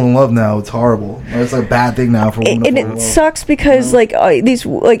women falling in love now. It's horrible. It's a bad thing now for women. And it sucks because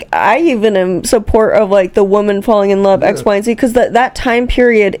I even am support of like the woman falling in love X, Y, and Z because that time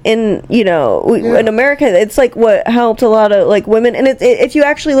period in in America, it's like what helped a lot of like women. And if you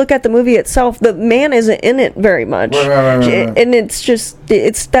actually look at the movie itself, the man isn't in it very much, right. And it's just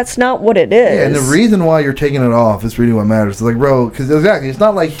that's not what it is. Yeah, and the reason why you're taking it off is really what matters. It's like, bro, because exactly, it's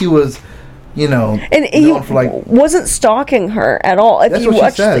not like he was. And he wasn't stalking her at all. If that's you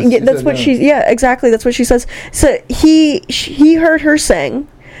what she says. That's what she. Yeah, exactly. That's what she says. So he heard her sing.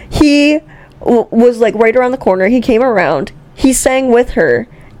 He was like right around the corner. He came around. He sang with her,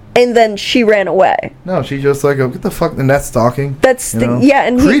 and then she ran away. No, she's just like, get the fuck, and that's stalking. That's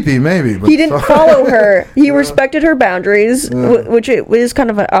and creepy, maybe. But he didn't follow her. He respected her boundaries, which it was kind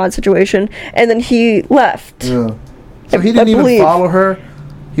of an odd situation. And then he left. Yeah. So he didn't even follow her.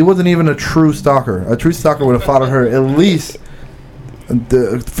 He wasn't even a true stalker. A true stalker would have followed her at least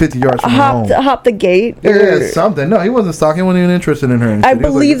 50 yards from home. Hop the gate? Yeah, something. No, he wasn't stalking. He wasn't even interested in her. I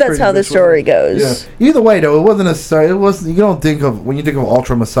believe that's how the story goes. Yeah. Either way, though, it wasn't a... It wasn't... You don't think of... When you think of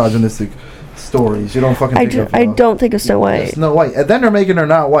ultra-misogynistic stories, you don't fucking think of... I don't think of Snow White. Snow White. And then they're making her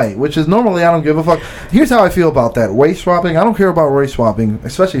not white, which is normally I don't give a fuck. Here's how I feel about that. Race swapping, I don't care about race swapping,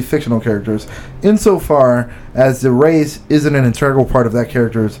 especially fictional characters, insofar as the race isn't an integral part of that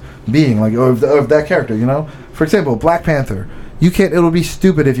character's being, like, of that character, For example, Black Panther. It'll be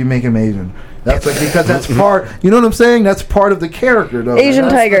stupid if you make him Asian. That's like, because that's part, you know what I'm saying? That's part of the character, though. Asian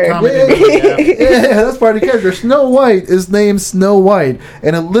tiger. Yeah, that's part of the character. Snow White is named Snow White,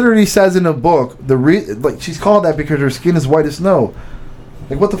 and it literally says in the book, she's called that because her skin is white as snow.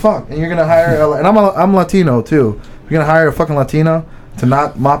 Like, what the fuck? And you're gonna hire, and I'm Latino too. You're gonna hire a fucking Latino to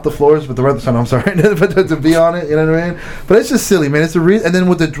not mop the floors with the red sun. I'm sorry, but to be on it, you know what I mean? But it's just silly, man. It's the reason. And then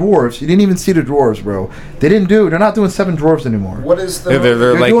with the dwarves, you didn't even see the dwarves, bro. They're not doing 7 dwarves anymore. What is the?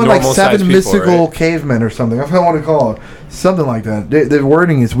 They're like doing like 7 mystical cavemen or something. I forgot what to call it. Something like that. The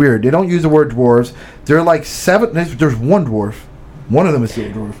wording is weird. They don't use the word dwarves. They're like 7. There's one dwarf. One of them is still a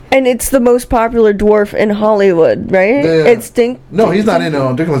dwarf. And it's the most popular dwarf in Hollywood, right? Yeah. It's Dink. No, he's not in it.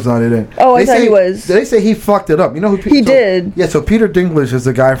 Dinklage's not in it. Oh, I thought he was. They say he fucked it up. You know who he did. Yeah, so Peter Dinklage is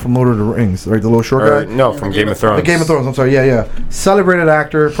the guy from Lord of the Rings, right? The little short guy? No, from Game of Thrones. Game of Thrones, I'm sorry. Yeah. Celebrated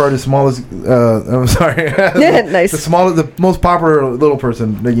actor, probably the smallest, I'm sorry. Nice. The most popular little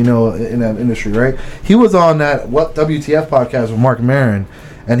person that you know in that industry, right? He was on that WTF podcast with Mark Maron,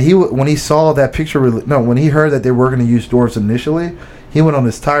 and when he saw that picture, when he heard that they were going to use dwarves initially, he went on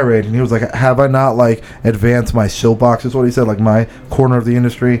this tirade and he was like, have I not like advanced my soapbox, is what he said, like my corner of the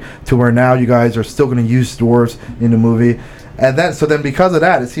industry, to where now you guys are still going to use dwarves in the movie. And then because of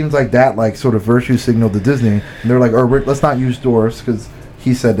that, it seems like that like sort of virtue signaled to Disney, and they're like, let's not use dwarves because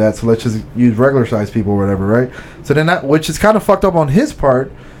he said that, so let's just use regular sized people or whatever, right? So then which is kind of fucked up on his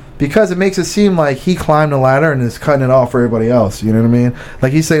part, because it makes it seem like he climbed the ladder and is cutting it off for everybody else. You know what I mean?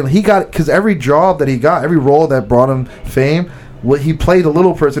 Like he's saying he got, because every job that he got, every role that brought him fame, he played a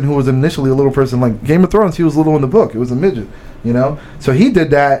little person who was initially a little person. Like Game of Thrones, he was little in the book. It was a midget, So he did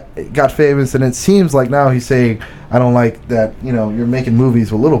that, got famous, and it seems like now he's saying, I don't like that, you're making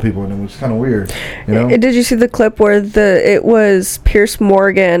movies with little people in them, which is kind of weird, Did you see the clip where it was Pierce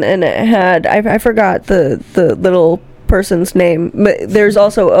Morgan and it had, I forgot the little person's name, but there's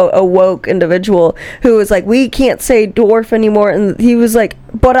also a woke individual who was like, we can't say dwarf anymore, and he was like,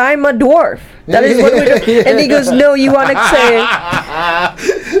 but I'm a dwarf. That is what we do. And he goes, no, you want to say...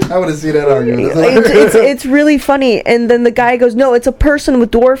 I want to see that argument. It's really funny. And then the guy goes, no, it's a person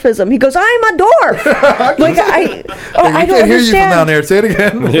with dwarfism. He goes, I'm a dwarf. Like, I don't can't hear you from understand. down there. Say it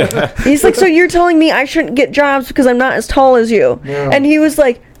again. Yeah. He's like, so you're telling me I shouldn't get jobs because I'm not as tall as you? Yeah. And he was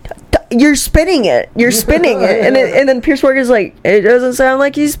like, you're spinning it. You're spinning it. And then Pierce Morgan's like, it doesn't sound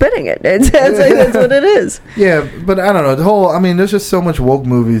like he's spinning it. It's like, that's what it is. Yeah, but I don't know. I mean, there's just so much woke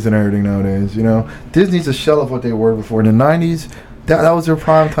movies and everything nowadays, you know? Disney's a shell of what they were before. In the 90s, that was their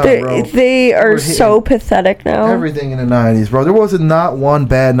prime time, bro. They are so pathetic now. Everything in the 90s, bro. There wasn't not one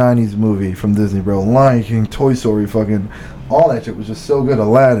bad 90s movie from Disney, bro. Lion King, Toy Story, fucking... All that shit was just so good.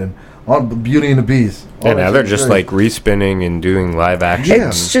 Aladdin. Beauty and the Beast. And now they're just like respinning and doing live action.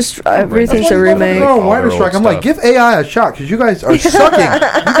 It's just everything's a remake. Writer's strike. I'm like, give AI a shot because you guys are sucking.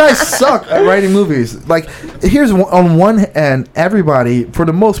 You guys suck at writing movies. Like, here's on one end, everybody, for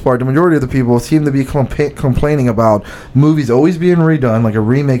the most part, the majority of the people seem to be complaining about movies always being redone, like a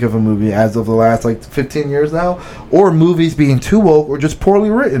remake of a movie as of the last like 15 years now, or movies being too woke or just poorly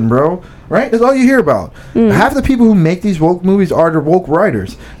written, bro. Right? That's all you hear about. Half the people who make these woke movies are the woke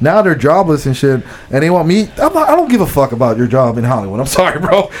writers. Now they're jobless and shit, and they want me. I don't give a fuck about your job in Hollywood. I'm sorry,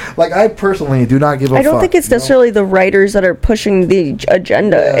 bro. Like, I personally do not give a fuck. I don't think it's necessarily the writers that are pushing the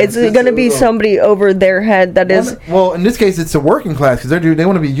agenda. Yeah, it's going to be somebody over their head that is. Well, in this case, it's the working class because they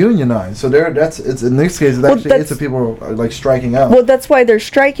want to be unionized. So it's in this case, it's the people who are like striking out. Well, that's why they're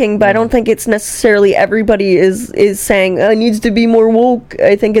striking, but I don't think it's necessarily everybody is saying it needs to be more woke.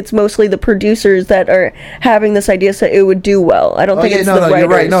 I think it's mostly the producers that are having this idea so it would do well. I don't think it's the writers. You're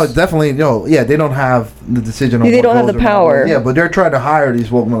right. No, it's definitely yeah. They don't have the decision. They don't have the power. Yeah, but they're trying to hire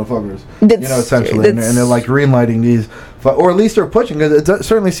these woke motherfuckers. Essentially, and they're like greenlighting these, or at least they're pushing. Because it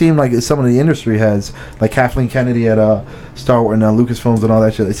certainly seemed like some of the industry heads, like Kathleen Kennedy at Star Wars and Lucasfilms and all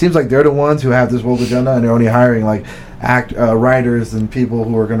that shit. It seems like they're the ones who have this woke agenda, and they're only hiring like writers and people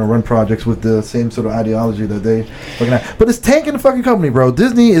who are going to run projects with the same sort of ideology that they looking at. But it's tanking the fucking company, bro.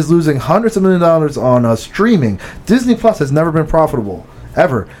 Disney is losing hundreds of $millions on streaming. Disney Plus has never been profitable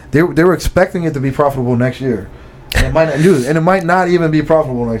ever. They were expecting it to be profitable next year. And it might not even be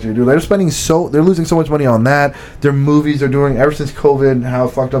profitable next year, dude. They're losing so much money on that. Their movies are doing ever since COVID, how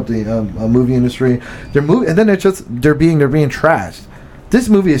fucked up the movie industry. And then they're being trashed. This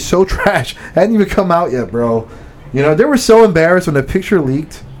movie is so trash. Hadn't even come out yet, bro. You know, they were so embarrassed when the picture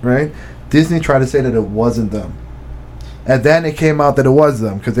leaked, right? Disney tried to say that it wasn't them. And then it came out that it was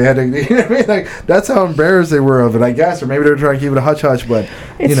them because they had to. You know what I mean? Like, that's how embarrassed they were of it, I guess, or maybe they're trying to keep it a hush hush. But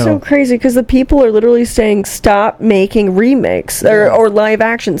it's so crazy because the people are literally saying stop making remakes or live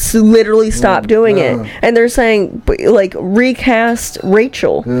action. So literally stop doing it, and they're saying like recast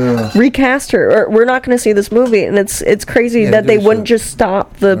Rachel, recast her, or we're not going to see this movie. And it's crazy that they wouldn't just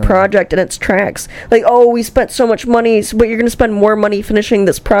stop the project in its tracks. Like, oh, we spent so much money, but you're going to spend more money finishing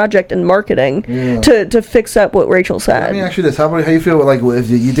this project and marketing to fix up what Rachel said. Let me ask you this: how you feel like if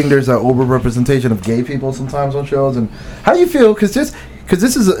you think there's an overrepresentation of gay people sometimes on shows, and how do you feel? Because this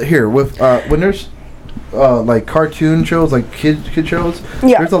is here with when there's like cartoon shows, like kid shows.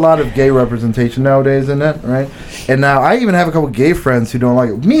 Yeah. There's a lot of gay representation nowadays in that, right? And now I even have a couple gay friends who don't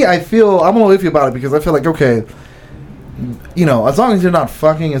like it. Me, I'm a little iffy about it because I feel like, okay, you know, as long as you're not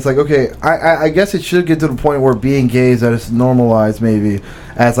fucking, it's like, okay, I guess it should get to the point where being gay is that it's normalized, maybe,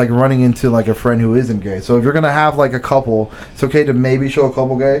 as like running into like a friend who isn't gay. So if you're gonna have like a couple, it's okay to maybe show a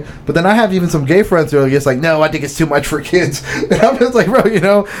couple gay. But then I have even some gay friends who are just like, no, I think it's too much for kids. And I'm just like, bro, you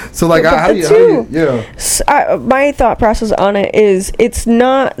know. So like, how do you yeah. My thought process on it is, it's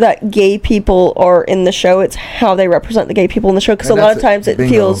not that gay people are in the show; it's how they represent the gay people in the show. Because a lot of times it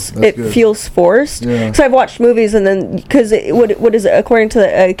feels forced. Because I've watched movies and then because what is it, according to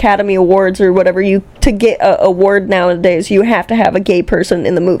the Academy Awards or whatever, to get a award nowadays you have to have a gay person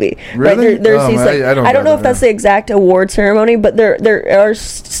in the movie. Really? Right? There's these like I don't know if that's the exact award ceremony, but there are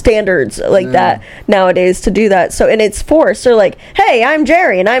standards like that nowadays to do that. So and it's forced. They're like, hey, I'm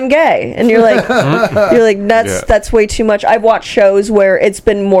Jerry and I'm gay, and you're like that's way too much. I've watched shows where it's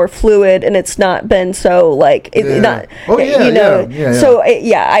been more fluid and it's not been so like So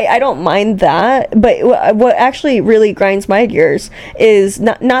I don't mind that, but what actually really grinds my gears is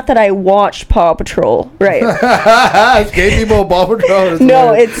not that I watched Paw Patrol, right? Gay people Paw Patrol.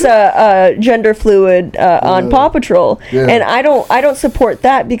 No, it's gender fluid on Paw Patrol, and I don't support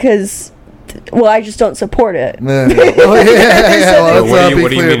that because. Well, I just don't support it. What do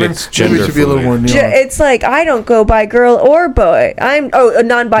you mean it's gender fluid? It's like I don't go by girl or boy. I'm a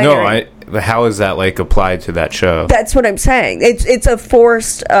non-binary. No, how is that like applied to that show? That's what I'm saying. It's a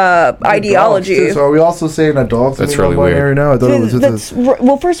forced ideology. Dogs, so are we also saying that dogs? That's really weird. No, I thought it was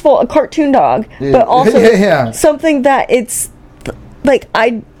well, first of all, a cartoon dog, but also something that it's like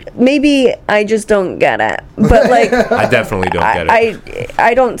maybe I just don't get it, but like I definitely don't get it.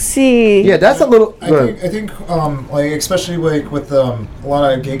 I don't see. Yeah, that's a little. I think like especially like with a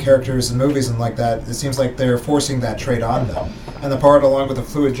lot of gay characters in movies and like that, it seems like they're forcing that trait on them. And the part along with the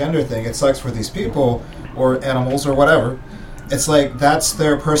fluid gender thing, it sucks for these people or animals or whatever. It's like that's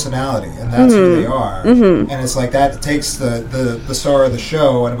their personality and that's who they are, and it's like that takes the star of the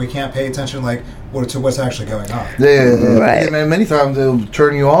show, and we can't pay attention like to what's actually going on. Yeah, right. Man, many times they'll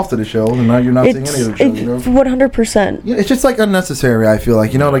turn you off to the show, and now you're not seeing any of the show. You know, 100%. Yeah, it's just like unnecessary. I feel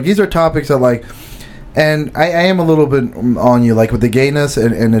like like these are topics that like, and I am a little bit on you like with the gayness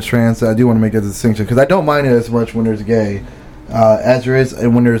and the trans. I do want to make that distinction because I don't mind it as much when there's gay. As there is,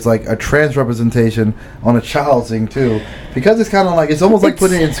 and when there's like a trans representation on a child thing too, because it's kind of like it's almost like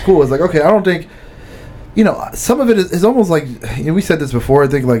putting it in school. It's like, okay, I don't think, some of it is almost like we said this before. I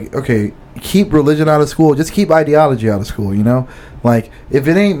think like, okay, keep religion out of school, just keep ideology out of school. Like if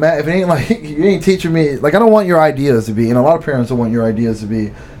it ain't like you ain't teaching me, like I don't want your ideas to be, and a lot of parents don't want your ideas to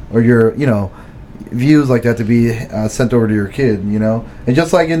be, or your views like that to be sent over to your kid, and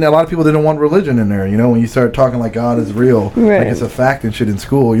just like a lot of people didn't want religion in there, when you start talking like God is real, right. like it's a fact and shit in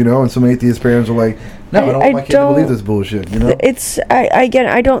school, and some atheist parents are like, no, I don't want my kid to believe this bullshit, It's I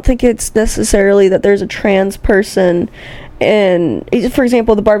don't think it's necessarily that there's a trans person, and for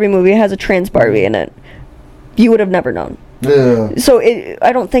example, the Barbie movie has a trans Barbie in it. You would have never known. Yeah. So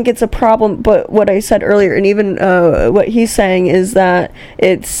I don't think it's a problem, but what I said earlier, and even what he's saying is that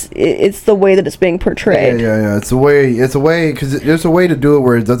it's the way that it's being portrayed. Yeah. It's a way because there's a way to do it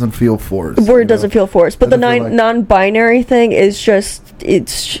where it doesn't feel forced. Where it doesn't feel forced, but the non-binary thing is just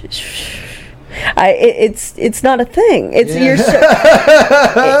it's not a thing. You're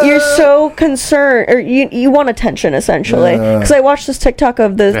so concerned, or you want attention essentially. Because I watched this TikTok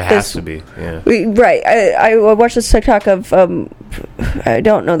of this. It has to be, yeah. Right. I watched this TikTok of I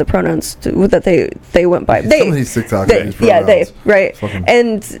don't know the pronouns that they went by. Some of these TikToks. They right.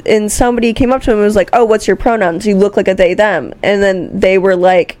 And somebody came up to him and was like, "Oh, what's your pronouns? You look like a they them." And then they were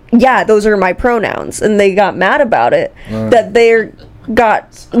like, "Yeah, those are my pronouns," and they got mad about it that they're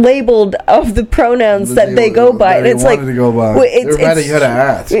got labeled of the pronouns that they go by, and it's like to go by. They're mad that you had to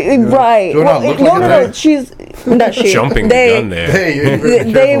ask, right? No, she's not she. Jumping the gun there.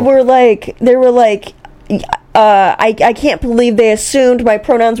 They were like, I can't believe they assumed my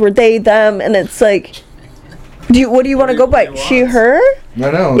pronouns were they them, and it's like, what do you want to go by? She, her?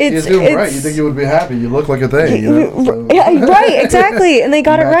 No, you're doing right. You think you would be happy? You look like a they. Yeah, right, exactly, and they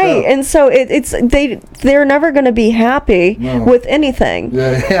got it right, and so they're never going to be happy with anything.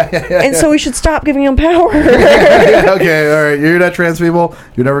 Yeah. And so we should stop giving them power. Okay, all right. You're not trans people.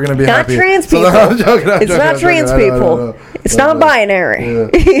 You're never going to be happy. Not trans people. It's not trans people. It's non-binary.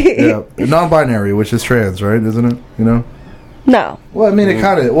 Yeah, non-binary, which is trans, right? Isn't it? No. Well, I mean, it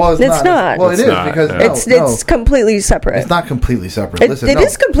kind of. Well, it's not. Well, it's not, because it's completely separate. It's not completely separate. It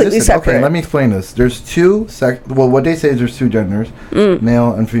is completely separate. Okay, let me explain this. There's two what they say is there's two genders,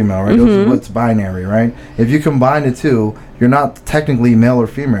 male and female, right? Those is what's binary, right? If you combine the two, you're not technically male or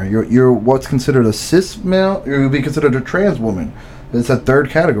female. You're what's considered a cis male. You would be considered a trans woman. It's a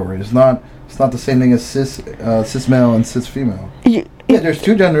third category. It's not the same thing as cis male and cis female. Yeah, there's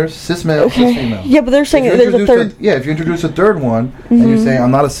two genders, cis male, cis female. Yeah, but they're saying there's a third. If you introduce a third one, and you say,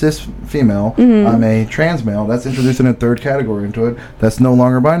 I'm not a cis female, I'm a trans male, that's introducing a third category into it. That's no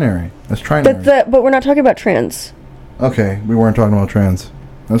longer binary. That's trinary. But we're not talking about trans. Okay, we weren't talking about trans.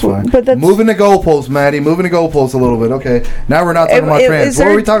 That's fine. But that's moving the goalposts, Maddie. Moving the goalposts a little bit. Okay, now we're not talking about trans. What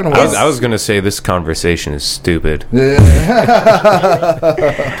are we talking about? I was going to say this conversation is stupid. Yeah.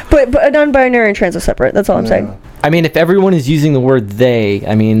 but non-binary and trans are separate. That's all I'm saying. I mean, if everyone is using the word they,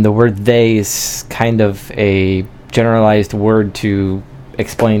 I mean, the word they is kind of a generalized word to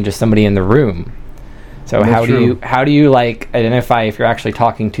explain just somebody in the room. So how do you like identify if you're actually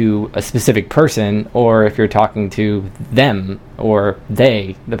talking to a specific person or if you're talking to them or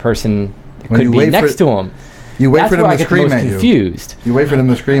they, the person that could be next to them? You wait for them to scream at you. Confused. You wait for them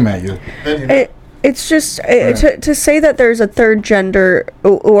to scream at you. It's just to say that there's a third gender,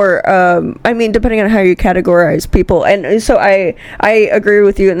 or I mean, depending on how you categorize people, and so I agree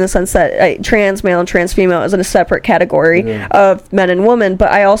with you in the sense that trans male and trans female is in a separate category of men and women,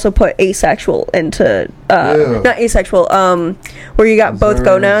 but I also put asexual into not asexual. Where you got both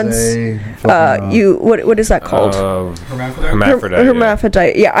gonads. What is that called? Hermaphrodite.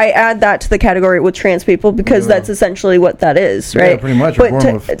 Hermaphrodite. Yeah, I add that to the category with trans people because that's essentially what that is, right? Yeah, pretty much. But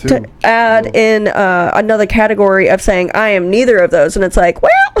to add in another category of saying I am neither of those, and it's like,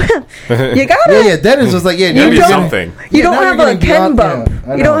 well, you gotta. Yeah, that is just like you don't, something. You don't have a Ken bump.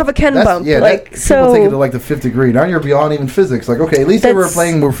 You don't have a Ken bump. Yeah, like so. People take it to like the fifth degree. Now you're beyond even physics. Like, okay, at least they were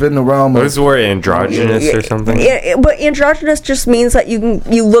playing within the realm. Those were androgynous or something. Yeah, but androgynous just means that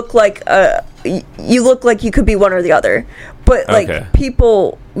you look like you could be one or the other. But like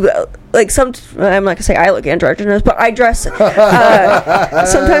people, like I'm not gonna say I look androgynous, but I dress.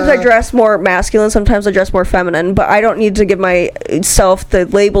 Sometimes I dress more masculine, sometimes I dress more feminine. But I don't need to give myself the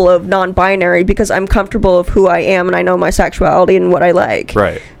label of non-binary because I'm comfortable of who I am and I know my sexuality and what I like.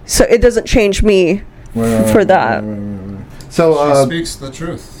 Right. So it doesn't change me for that. So she speaks the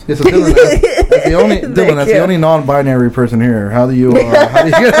truth. Yeah, so Dylan, that's the only non-binary person here. How do you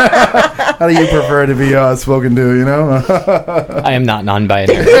how do you prefer to be spoken to? You know, I am not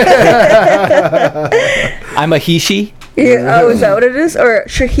non-binary. I'm a he/she. Yeah, is that what it is, or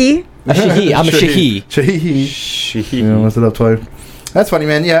she/he? A she/he. I'm a she/he. She/he. Yeah, messed it up twice. That's funny,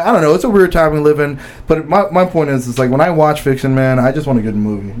 man. Yeah, I don't know. It's a weird time we live in. But my point is, it's like when I watch fiction, man, I just want a good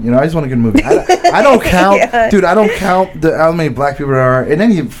movie. You know, I just want a good movie. I don't count, dude. I don't count how many black people there are in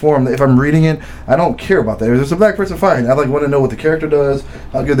any form. If I'm reading it, I don't care about that. If there's a black person, fine. I want to know what the character does,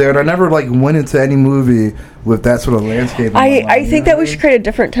 how good they are. And I never went into any movie with that sort of landscape. I think that we should create a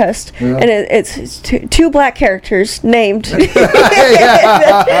different test, and it's two black characters named.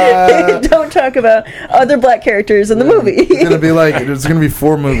 Don't talk about other black characters in the movie. It's gonna be like there's gonna be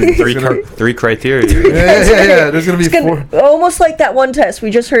 4 movies. Three criteria. Yeah. There's gonna be 4. Almost like that one test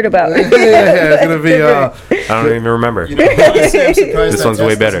we just heard about. Yeah. It's gonna be. I don't even remember. You know, honestly, I'm surprised This that one's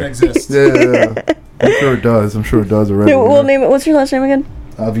way test better. doesn't exist. Yeah. I'm sure it does. Already. We'll name it. What's your last name again?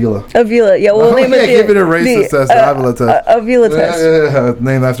 Avila. Yeah, we'll name it. Give it a racist test. The Avila test. Avila test. Yeah,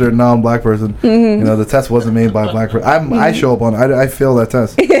 named after a non-black person. Mm-hmm. You know, the test wasn't made by a black person. I show up on. I fail that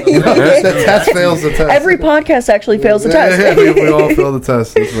test. You know, the test fails the test. Every podcast actually fails the test. Yeah, we all fail the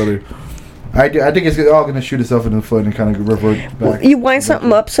test. That's funny. I think it's all going to shoot itself in the foot and kind of revert back. You wind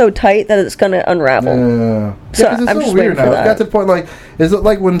something up so tight that it's going to unravel. Yeah. So it's I'm so just weird waiting now. for It's got to the point is it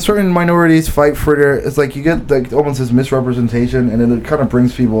like when certain minorities fight for their? It's like you get almost this misrepresentation, and then it kind of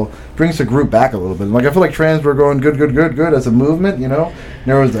brings the group back a little bit. I feel like trans were going good as a movement. You know,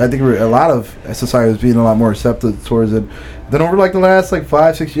 I think a lot of society was being a lot more receptive towards it. Then over the last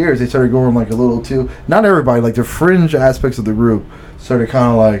 5-6 years, they started going a little too. Not everybody, the fringe aspects of the group started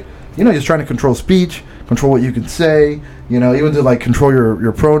kind of just trying to control speech, control what you can say, even to control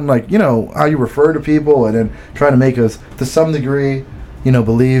your pronoun, how you refer to people, and then trying to make us to some degree,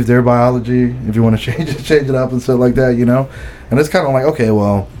 believe their biology. If you want to change it up and stuff like that, And it's kind of okay,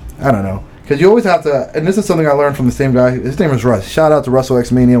 well, I don't know. Because you always have to, and this is something I learned from the same guy. His name is Russ. Shout out to Russell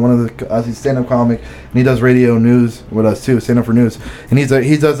X Mania, one of the he's stand-up comic, and he does radio news with us too, stand up for news. And he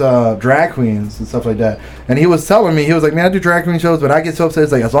does drag queens and stuff like that. And he was telling me, he was like, man, I do drag queen shows, but I get so upset.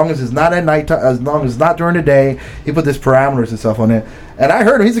 It's as long as it's not at night, as long as it's not during the day. He put this parameters and stuff on it. And I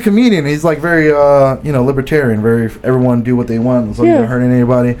heard him. He's a comedian. He's very, libertarian. Very everyone do what they want as long as you're not hurting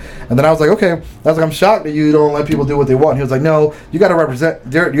anybody. And then I was like, okay. I was like, I'm shocked that you don't let people do what they want. He was like, no, you got to represent.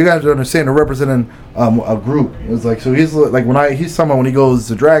 You got to understand they're representing a group. It was so he's he's someone when he goes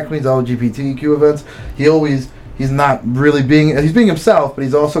to drag queens, LGBTQ events. He's not really he's being himself, but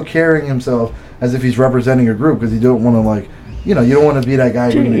he's also carrying himself as if he's representing a group because you don't want to you don't want to be that guy.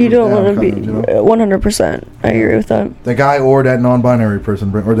 You don't want to be 100%. I agree with that. The guy or that non-binary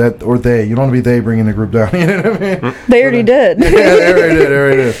person, or they. You don't want to be they bringing the group down. You know what I mean? They already did. Yeah, they already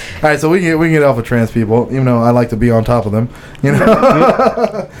did. All right, so we can get off of trans people, even though I like to be on top of them. Just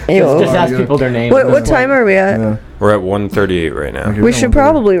ask people their names. What time are we at? Yeah. We're at 1:38 right now. Okay, we should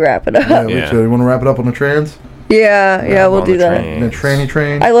probably wrap it up. Yeah, we should. You want to wrap it up on the trans? Yeah, we'll do that. The tranny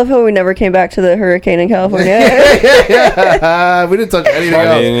train. I love how we never came back to the hurricane in California. Yeah. We didn't touch anything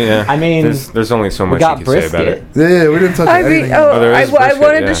else. I mean, there's only so much you can say about it. Yeah, we didn't touch anything else. I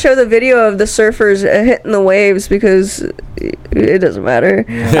wanted to show the video of the surfers hitting the waves because it doesn't matter.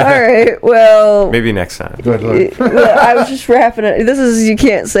 Yeah. All right, well. Maybe next time. Go ahead. I was just wrapping it. You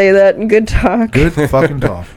can't say that. Good talk. Good fucking talk.